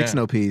 So 6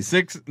 no peas.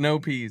 6 no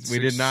peas. We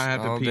did not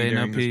have to all pee day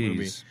during no this peas.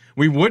 movie.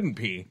 We wouldn't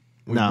pee.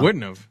 We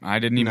wouldn't have. I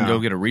didn't even go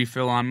get a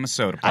refill on my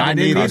soda pop. I It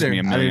didn't cost either. me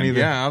 $1 I million. didn't either.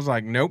 Yeah, I was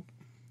like, nope.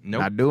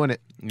 Not doing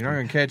it. You're not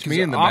going to catch me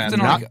in the Often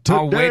bathroom.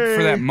 I'll wait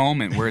for that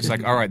moment where it's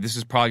like, all right, this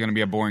is probably going to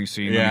be a boring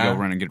scene. Let me go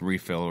run and get a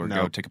refill or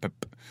go take a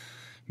pip.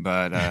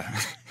 But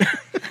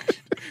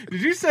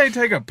Did you say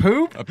take a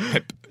poop? a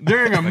pip.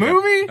 During a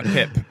movie? A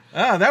pip.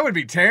 Oh, that would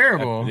be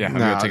terrible. Yeah, I'm No,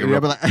 going to take a yeah,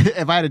 real but like,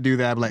 if I had to do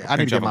that, I'd be like, I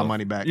need to get my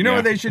money back. You know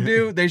what they should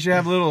do? They should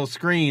have little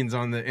screens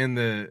on in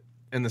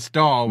the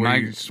stall where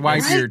you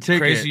swipe your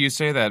ticket. Crazy you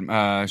say that.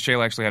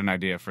 Shayla actually had an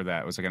idea for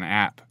that. It was like an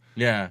app.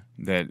 Yeah.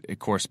 That it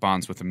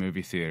corresponds with the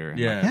movie theater. And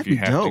Yeah. like, if That'd you be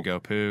have dope. to go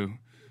poo,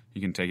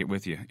 you can take it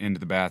with you into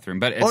the bathroom.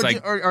 But it's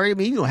Or I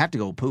mean, you don't have to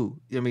go poo.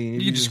 I mean,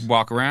 you just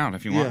walk around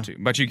if you want to.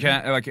 But you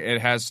can't, like,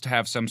 it has to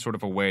have some sort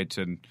of a way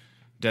to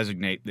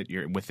designate that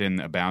you're within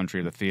a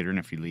boundary of the theater, and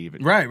if you leave,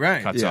 it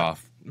Right. cuts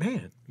off.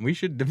 Man, we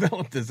should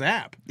develop this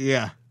app.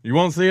 Yeah. You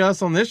won't see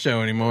us on this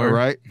show anymore.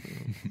 Right?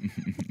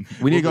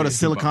 We need to go to to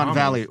Silicon Bahamas.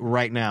 Valley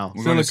right now.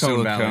 We're going to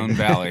Silicon Silicon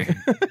Valley.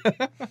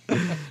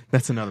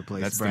 That's another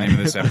place. That's the Brad. name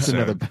of this That's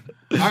episode.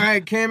 All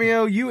right,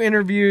 Cameo, you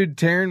interviewed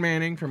Taryn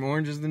Manning from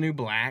Orange is the New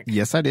Black.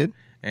 Yes, I did.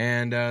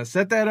 And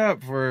set that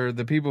up for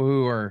the people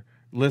who are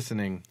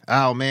listening.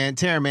 Oh, man.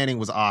 Taryn Manning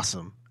was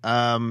awesome.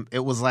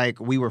 It was like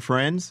we were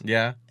friends.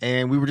 Yeah.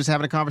 And we were just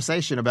having a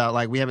conversation about,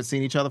 like, we haven't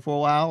seen each other for a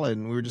while,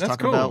 and we were just That's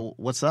talking cool. about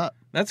what's up.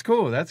 That's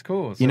cool. That's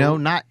cool. So, You know,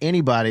 not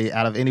anybody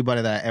out of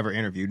anybody that I ever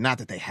interviewed, not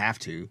that they have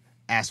to,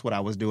 asked what I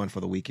was doing for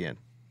the weekend.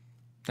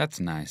 That's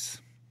nice.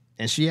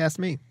 And she asked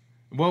me.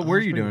 what were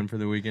you doing for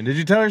the weekend? Did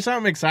you tell her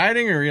something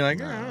exciting, or were you like,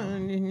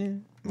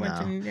 No.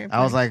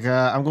 I was like,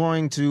 I'm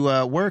going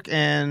to work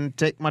and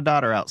take my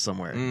daughter out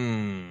somewhere.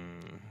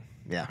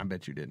 Yeah. I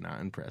bet you did not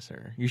impress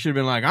her. You should have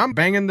been like, I'm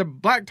banging the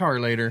black tar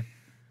later.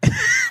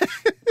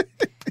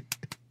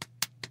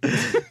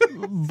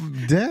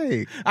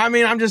 Dang. I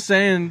mean, I'm just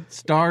saying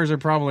stars are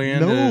probably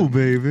into No,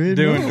 baby.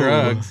 doing no.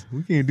 drugs.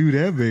 We can't do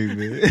that,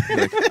 baby.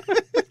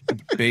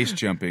 Base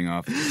jumping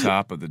off the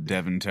top of the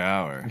Devon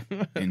Tower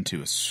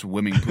into a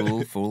swimming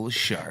pool full of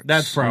sharks.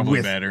 That's probably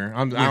With- better.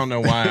 I don't know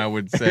why I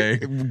would say.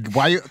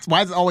 why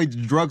is it always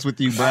drugs with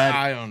you, Brad?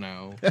 I don't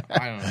know.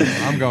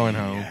 I'm going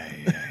home.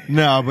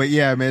 No, but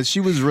yeah, man, she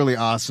was really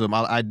awesome.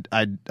 I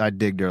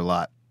digged her a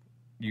lot.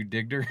 You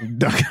digged her?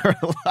 Dug her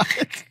a lot.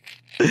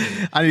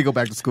 I need to go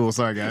back to school.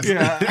 Sorry, guys.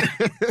 Yeah.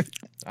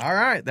 All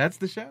right. That's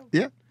the show.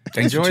 Yeah.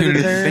 Thanks for, Enjoy the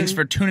tuning, turn. thanks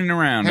for tuning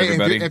around, Hey,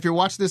 everybody. if you're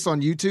watching this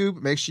on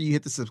YouTube, make sure you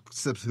hit the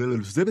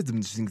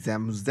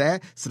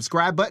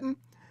subscribe button.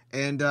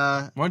 And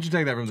Why don't you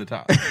take that from the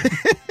top?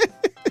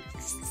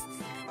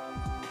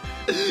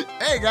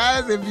 hey,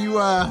 guys, if you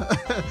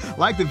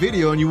like the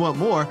video and you want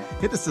more,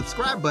 hit the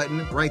subscribe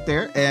button right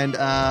there. And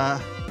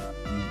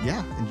yeah,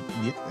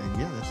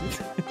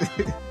 that's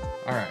it.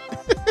 All right.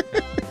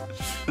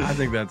 I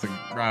think that's a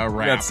wrap.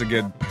 That's a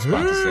good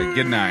spot to say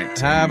good night.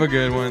 Have a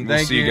good one. We'll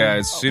Thank see you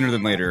guys sooner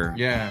than later.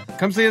 Yeah.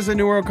 Come see us at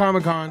New World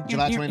Comic Con.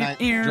 July 29th.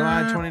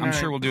 July 29th. I'm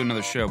sure we'll do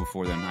another show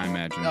before then, I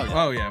imagine. Oh,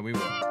 yeah. Oh, yeah, we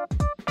will.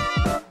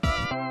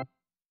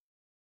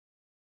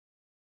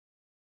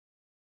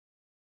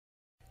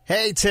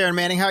 Hey, Taryn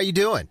Manning, how you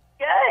doing?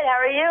 Good. How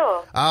are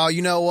you? Oh,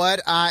 you know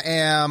what? I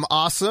am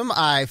awesome.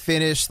 I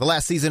finished the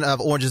last season of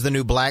Orange is the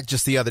New Black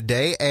just the other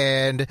day,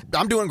 and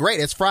I'm doing great.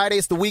 It's Friday.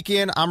 It's the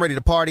weekend. I'm ready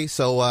to party,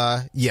 so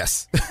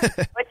yes.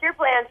 What's your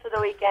plans for the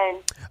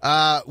weekend?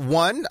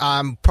 One,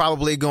 I'm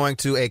probably going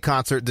to a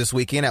concert this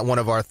weekend at one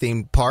of our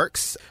themed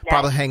parks. Nice.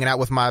 Probably hanging out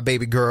with my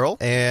baby girl,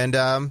 and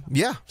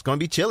yeah, it's going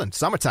to be chilling.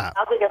 Summertime.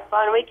 Sounds like a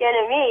fun weekend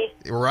to me.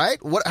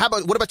 Right? What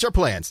about your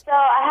plans? So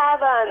I have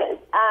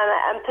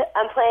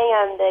I'm playing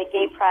on the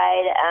Gay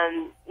Pride.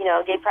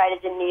 Gay Pride is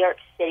in New York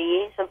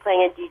City, so I'm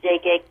playing a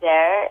DJ gig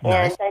there.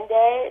 Nice. And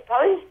Sunday,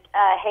 probably just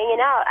hanging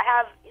out.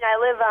 I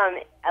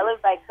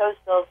live by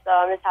Coastal, so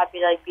I'm just happy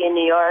to be in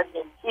New York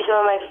and see some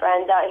of my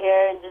friends out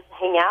here and just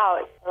hang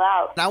out, chill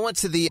out. I went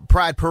to the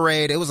Pride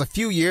Parade. It was a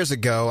few years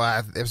ago.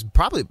 It was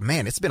probably,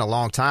 it's been a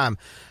long time.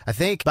 I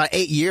think about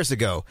 8 years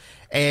ago.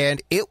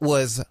 And it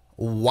was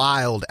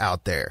wild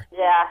out there.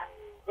 Yeah.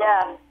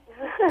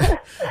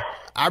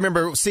 I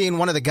remember seeing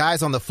one of the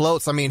guys on the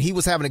floats. I mean, he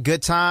was having a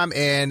good time,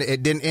 and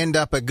it didn't end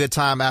up a good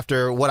time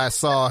after what I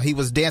saw. He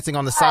was dancing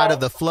on the side of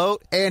the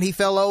float, and he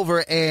fell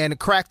over and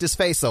cracked his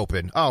face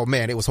open. Oh,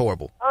 man, it was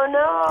horrible. Oh,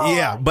 no.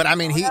 Yeah, but I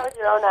mean, That was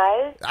real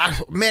nice.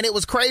 man, it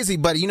was crazy.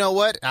 But you know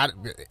what?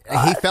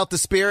 He felt the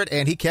spirit,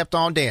 and he kept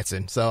on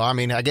dancing. So, I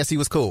mean, I guess he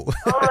was cool.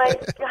 Oh, my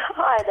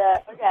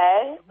God.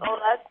 Okay. Well,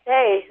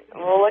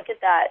 we'll look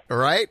at that.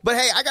 Right? But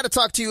hey, I got to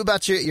talk to you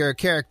about your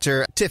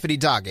character, Tiffany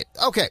Doggett.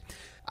 Okay.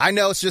 I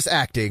know it's just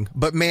acting,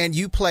 but man,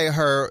 you play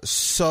her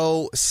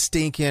so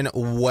stinking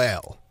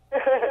well.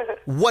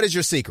 What is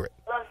your secret?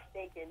 Love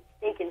stinking.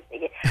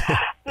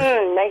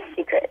 Nice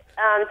secret.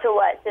 To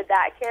what? To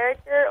that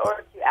character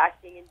or to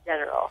acting in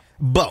general?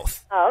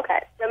 Both. Oh, okay.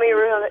 So let me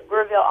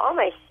reveal all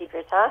my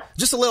secrets, huh?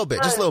 Just a little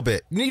bit. Just a little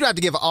bit. You don't have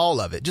to give all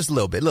of it. Just a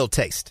little bit. A little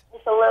taste.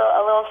 Just a little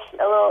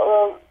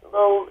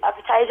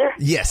appetizer.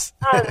 Yes.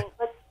 Let's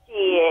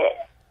see.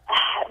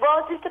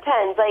 Well, it just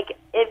depends.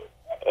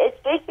 It's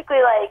basically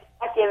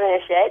not giving a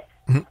shit.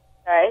 Mm-hmm.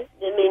 Sorry,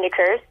 didn't mean to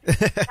curse.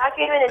 Not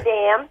giving a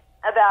damn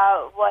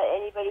about what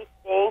anybody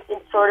thinks, and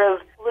sort of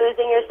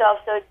losing yourself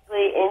so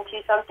deeply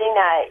into something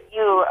that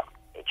you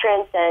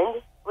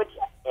transcend, which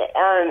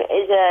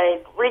is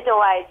a reason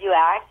why I do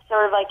act,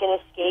 sort of like an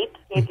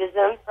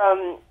escapism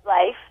from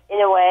life in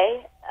a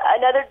way.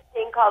 Another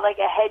thing called a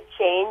head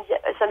change.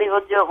 Some people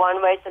do it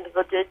one way, some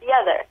people do it the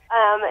other.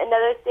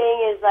 Another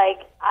thing is I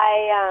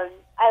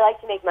like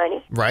to make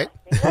money. Right.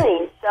 Make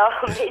money. So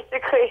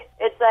basically,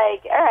 it's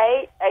all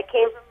right, I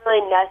came from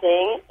really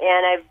nothing,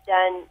 and I've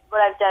done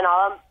what I've done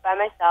all by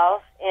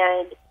myself,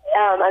 and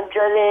I'm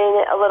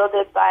driven a little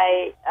bit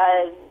by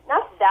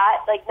not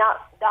that, but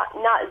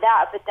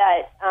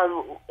that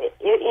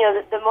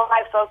the more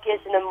I focus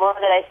and the more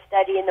that I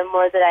study and the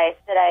more that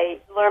I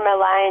learn my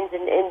lines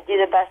and do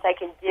the best I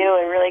can do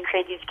and really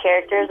create these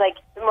characters, like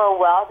the more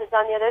wealth is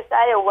on the other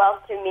side. And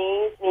wealth to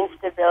me means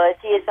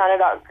stability. It's not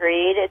about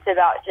greed. It's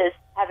about just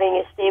having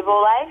a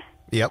stable life.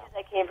 Yep. Because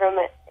I came from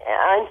an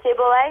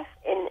unstable life,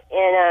 and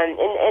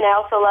I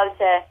also love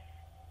to,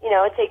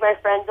 take my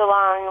friends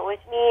along with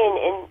me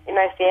and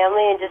my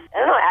family, and just, I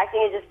don't know,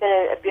 acting has just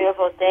been a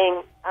beautiful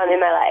thing in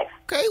my life.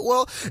 Okay,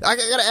 well, I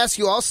got to ask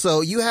you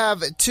also, you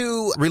have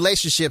two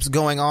relationships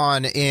going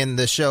on in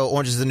the show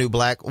Orange is the New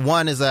Black.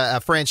 One is a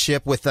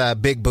friendship with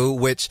Big Boo,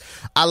 which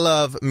I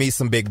love me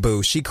some Big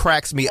Boo. She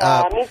cracks me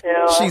up. Me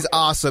too. She's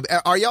awesome.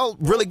 Are y'all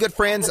really good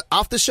friends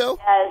off the show?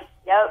 Yes,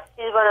 yep.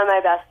 She's one of my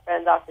best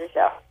friends off the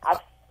show.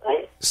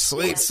 Absolutely.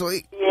 Sweet.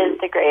 She is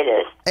the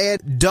greatest.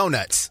 And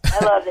Donuts.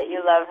 I love that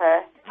you love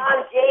her.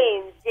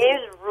 James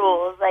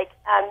rules.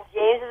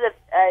 James is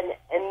an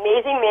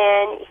amazing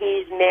man.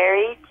 He's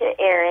married to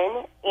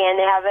Erin, and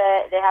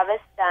they have a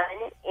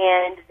son,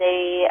 and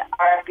they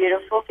are a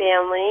beautiful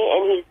family.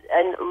 And he's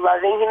a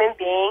loving human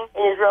being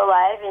in his real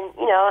life. And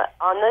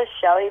on the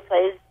show, he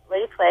plays what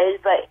he plays,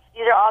 but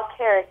these are all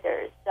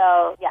characters.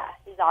 So yeah,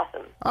 he's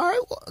awesome. All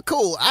right, well,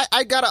 cool.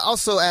 I gotta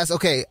also ask.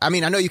 Okay, I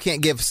mean, I know you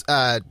can't give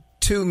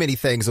too many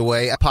things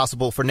away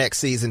possible for next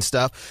season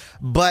stuff,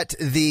 but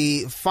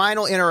the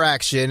final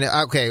interaction,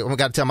 okay, I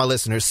got to tell my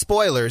listeners,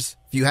 spoilers,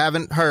 if you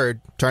haven't heard,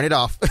 turn it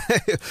off.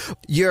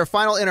 Your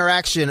final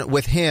interaction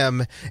with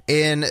him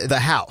in the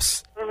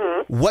house.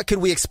 Mm-hmm. What could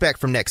we expect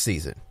from next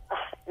season?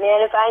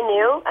 Man, if I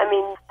knew,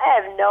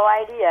 I have no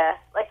idea.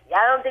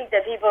 I don't think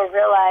that people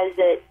realize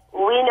that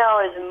we know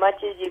as much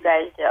as you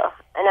guys do,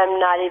 and I'm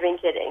not even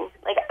kidding.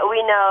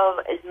 We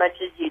know as much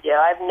as you do.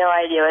 I have no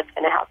idea what's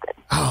going to happen.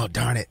 Oh,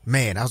 darn it.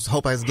 Man, I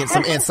hope I was getting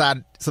some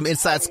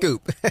inside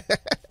scoop.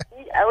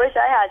 I wish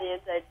I had the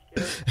inside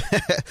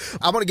scoop.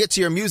 I want to get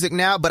to your music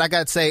now, but I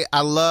got to say,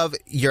 I love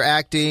your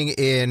acting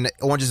in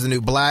Orange is the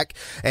New Black.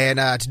 And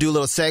to do a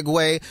little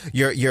segue,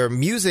 your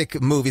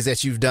music movies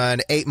that you've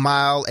done, 8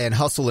 Mile and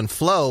Hustle and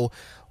Flow,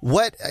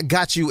 what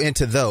got you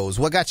into those?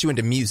 What got you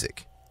into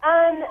music?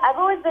 I've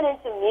always been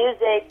into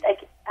music. I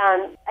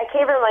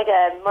came from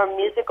a more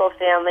musical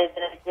family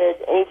than I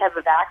did any type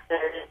of actor.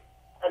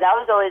 So that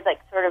was always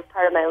sort of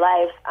part of my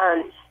life.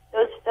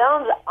 Those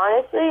films,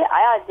 honestly,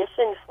 I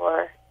auditioned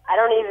for. I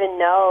don't even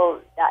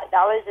know that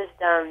was just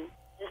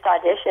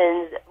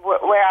auditions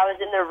where I was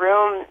in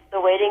the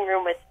waiting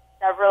room with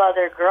several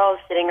other girls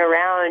sitting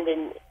around,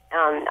 and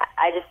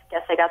I just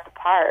guess I got the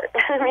part.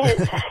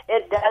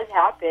 It does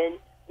happen.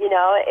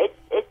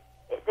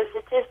 The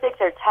statistics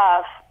are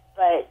tough,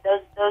 but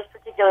those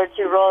particular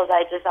 2 roles,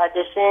 I just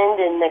auditioned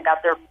and I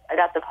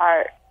got the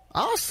part.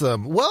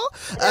 Awesome. Well,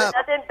 there's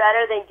nothing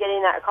better than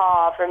getting that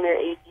call from your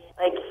agent.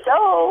 You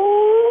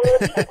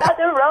got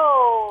the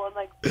role. I'm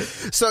like,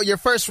 so your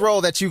first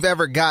role that you've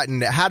ever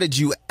gotten, how did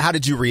you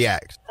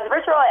react? The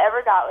first role I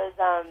ever got was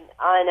on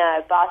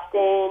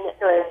Boston,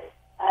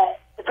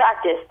 The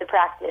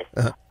Practice.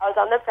 Uh-huh. I was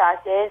on The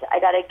Practice. I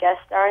got a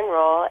guest starring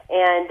role,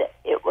 and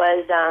it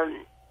was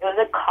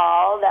a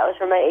call that was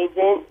from my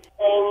agent.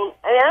 And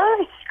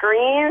I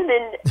screamed,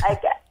 and I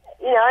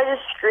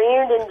just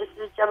screamed and just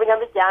was jumping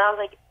up and down.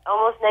 I was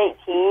almost 19,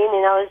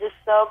 and I was just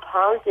so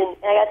pumped. And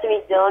I got to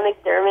meet Dylan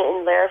McDermott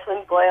and Lara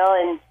Flynn Boyle,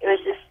 and it was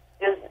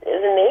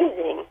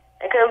amazing.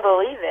 I couldn't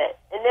believe it.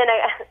 And then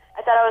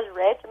I thought I was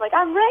rich. I'm like,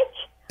 I'm rich.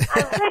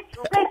 I thought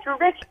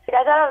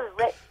I was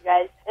rich, you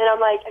guys. And I'm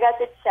like, I got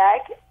the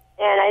check,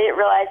 and I didn't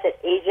realize that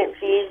agent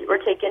fees were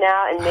taken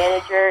out, and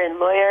manager and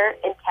lawyer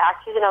and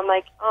taxes. And I'm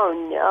like, oh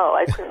no,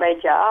 I quit my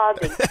job.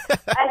 And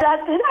I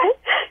thought that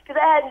because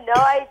I had no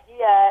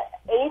idea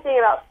anything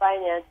about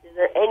finances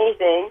or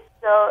anything.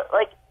 So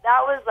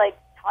that was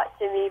taught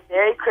to me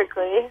very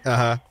quickly.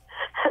 Uh-huh.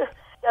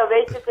 So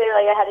basically,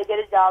 I had to get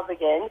a job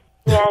again,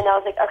 and I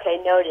was like,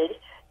 okay, noted.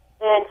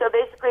 And so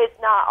basically, it's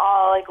not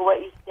all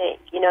what you think.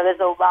 There's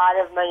a lot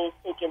of money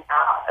taken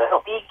out.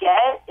 What we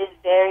get is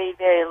very,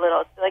 very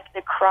little. So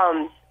the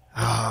crumbs.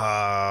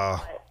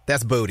 Oh,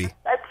 that's booty.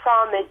 I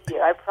promise you.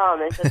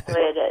 That's the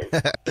way it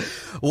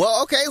is.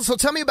 Well, okay. So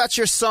tell me about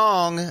your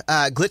song,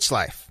 Glitch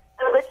Life.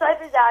 Glitch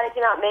Life is out. It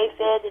came out May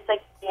 5th. It's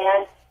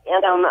dance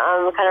anthem,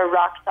 kind of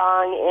rock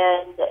song,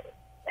 and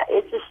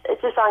it's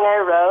a song I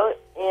wrote,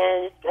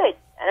 and it's good.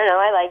 I don't know.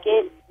 I like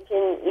it. You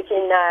can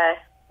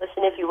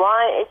listen if you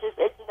want.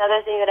 It's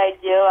another thing that I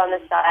do on the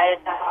side.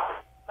 It's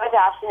my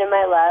passion and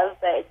my love,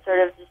 but it's sort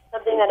of just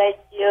something that I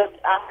do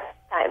after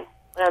time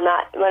when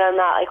I'm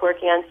not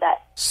working on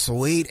set.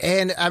 Sweet.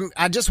 And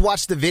I just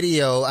watched the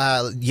video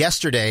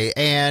yesterday,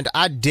 and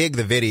I dig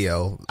the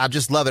video. I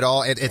just love it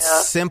all.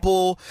 It's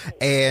simple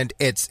and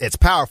it's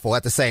powerful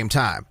at the same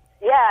time.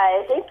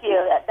 Yeah, thank you.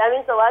 That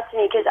means a lot to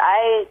me because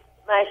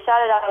when I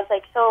shot it out, I was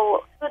like,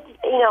 so, it's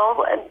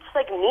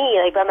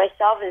me, by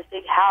myself in this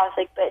big house,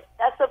 but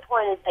that's the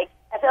point. It's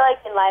I feel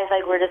in life,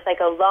 we're just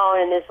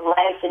alone in this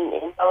life and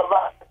blah, blah,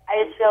 blah.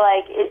 I just feel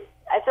I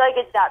feel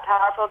it's that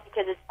powerful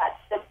because it's that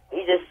simple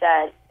you just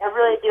said. I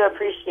really do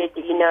appreciate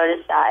that you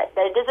noticed that.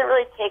 That it doesn't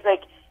really take,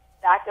 like,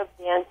 backup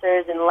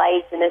dancers and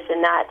lights and this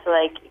and that to,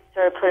 like,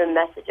 sort of put a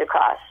message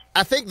across.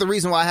 I think the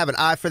reason why I have an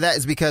eye for that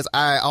is because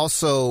I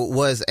also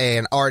was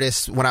an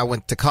artist when I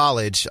went to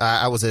college.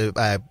 I was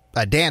a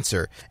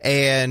dancer,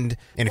 and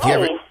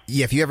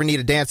if you ever need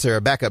a dancer,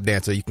 a backup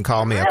dancer, you can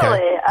call me. Okay?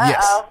 Really?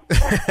 Uh-oh.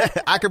 Yes,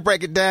 I can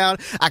break it down.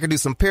 I can do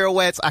some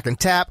pirouettes. I can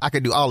tap. I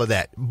can do all of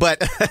that.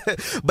 But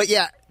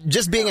yeah,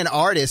 just being an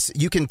artist,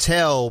 you can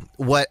tell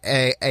what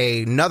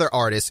another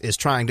artist is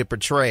trying to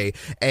portray,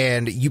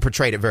 and you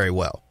portrayed it very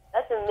well.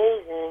 That's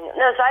amazing.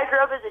 No, so I grew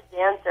up as a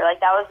dancer. Like,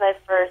 that was my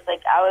first,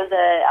 like, I was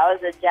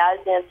a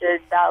jazz dancer,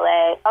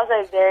 ballet. That was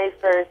my very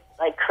first,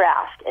 like,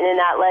 craft. And then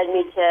that led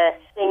me to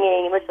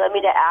singing, which led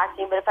me to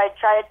acting. But if I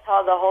try to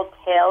tell the whole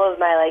tale of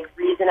my, like,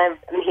 reason I'm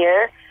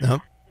here,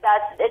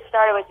 it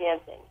started with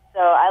dancing.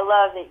 So I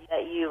love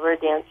that you were a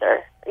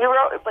dancer.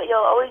 But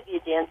you'll always be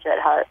a dancer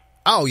at heart.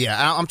 Oh, yeah.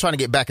 I'm trying to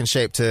get back in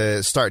shape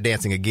to start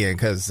dancing again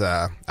because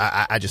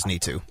I just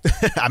need to.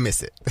 I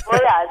miss it. Well,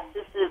 yeah,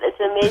 it's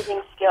an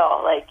amazing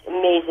skill, like,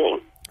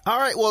 amazing. All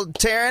right. Well,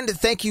 Taryn,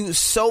 thank you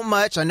so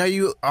much. I know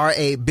you are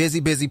a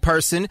busy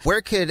person.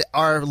 Where could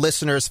our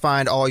listeners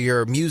find all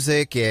your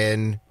music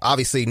and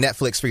obviously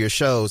Netflix for your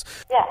shows?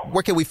 Yeah.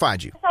 Where can we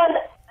find you?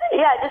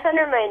 Just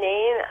under my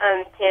name,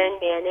 Taryn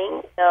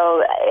Manning.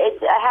 So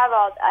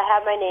I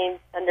have my name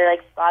under,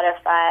 like,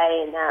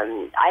 Spotify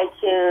and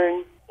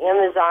iTunes,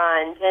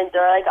 Amazon,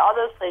 Pandora, like all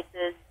those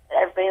places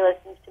that everybody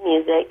listens to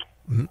music.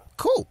 Mm-hmm.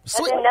 Cool.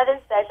 Sweet. Nothing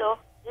special.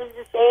 Just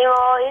the same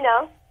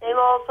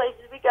old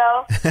places we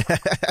go.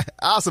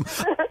 Awesome.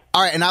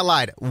 All right, and I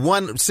lied.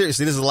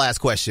 Seriously, this is the last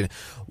question.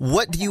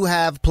 What do you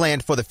have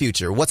planned for the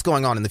future? What's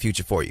going on in the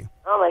future for you?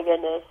 Oh, my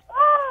goodness.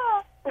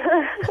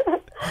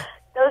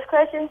 Those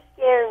questions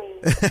scare me.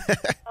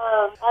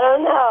 I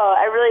don't know.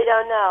 I really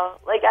don't know.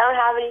 Like, I don't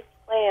have any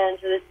plans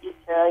for the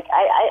future. Like,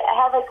 I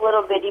have, like,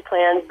 little bitty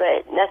plans,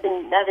 but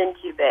nothing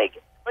too big.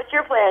 What's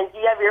your plan? Do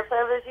you have your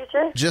plan for the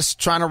future? Just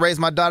trying to raise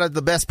my daughter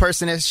the best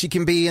person as she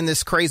can be in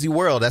this crazy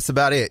world. That's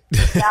about it.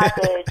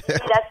 Exactly.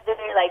 See, that's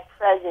very, like,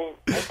 present.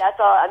 Like, that's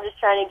all. I'm just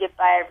trying to get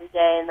by every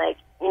day and, like,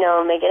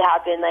 make it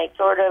happen. Like,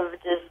 sort of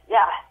just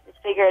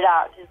figure it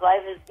out. Because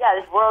life is,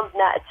 this world's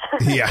nuts.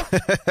 Yeah.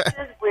 It's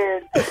just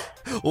weird.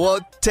 Well,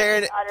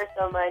 Taryn, I love her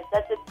so much.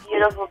 That's a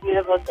beautiful,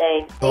 beautiful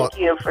thing. Thank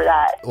you for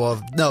that.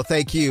 Well, no,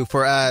 thank you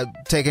for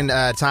taking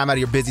time out of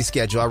your busy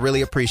schedule. I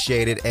really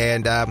appreciate it.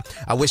 And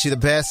I wish you the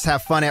best.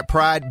 Have fun at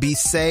Pride. Be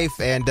safe.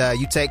 And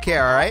you take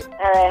care, all right? All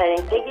right,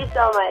 honey. Thank you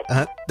so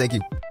much. Thank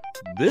you.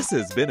 This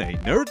has been a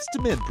Nerds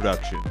to Men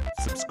production.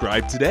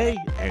 Subscribe today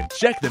and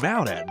check them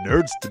out at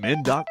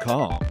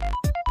nerdstomen.com.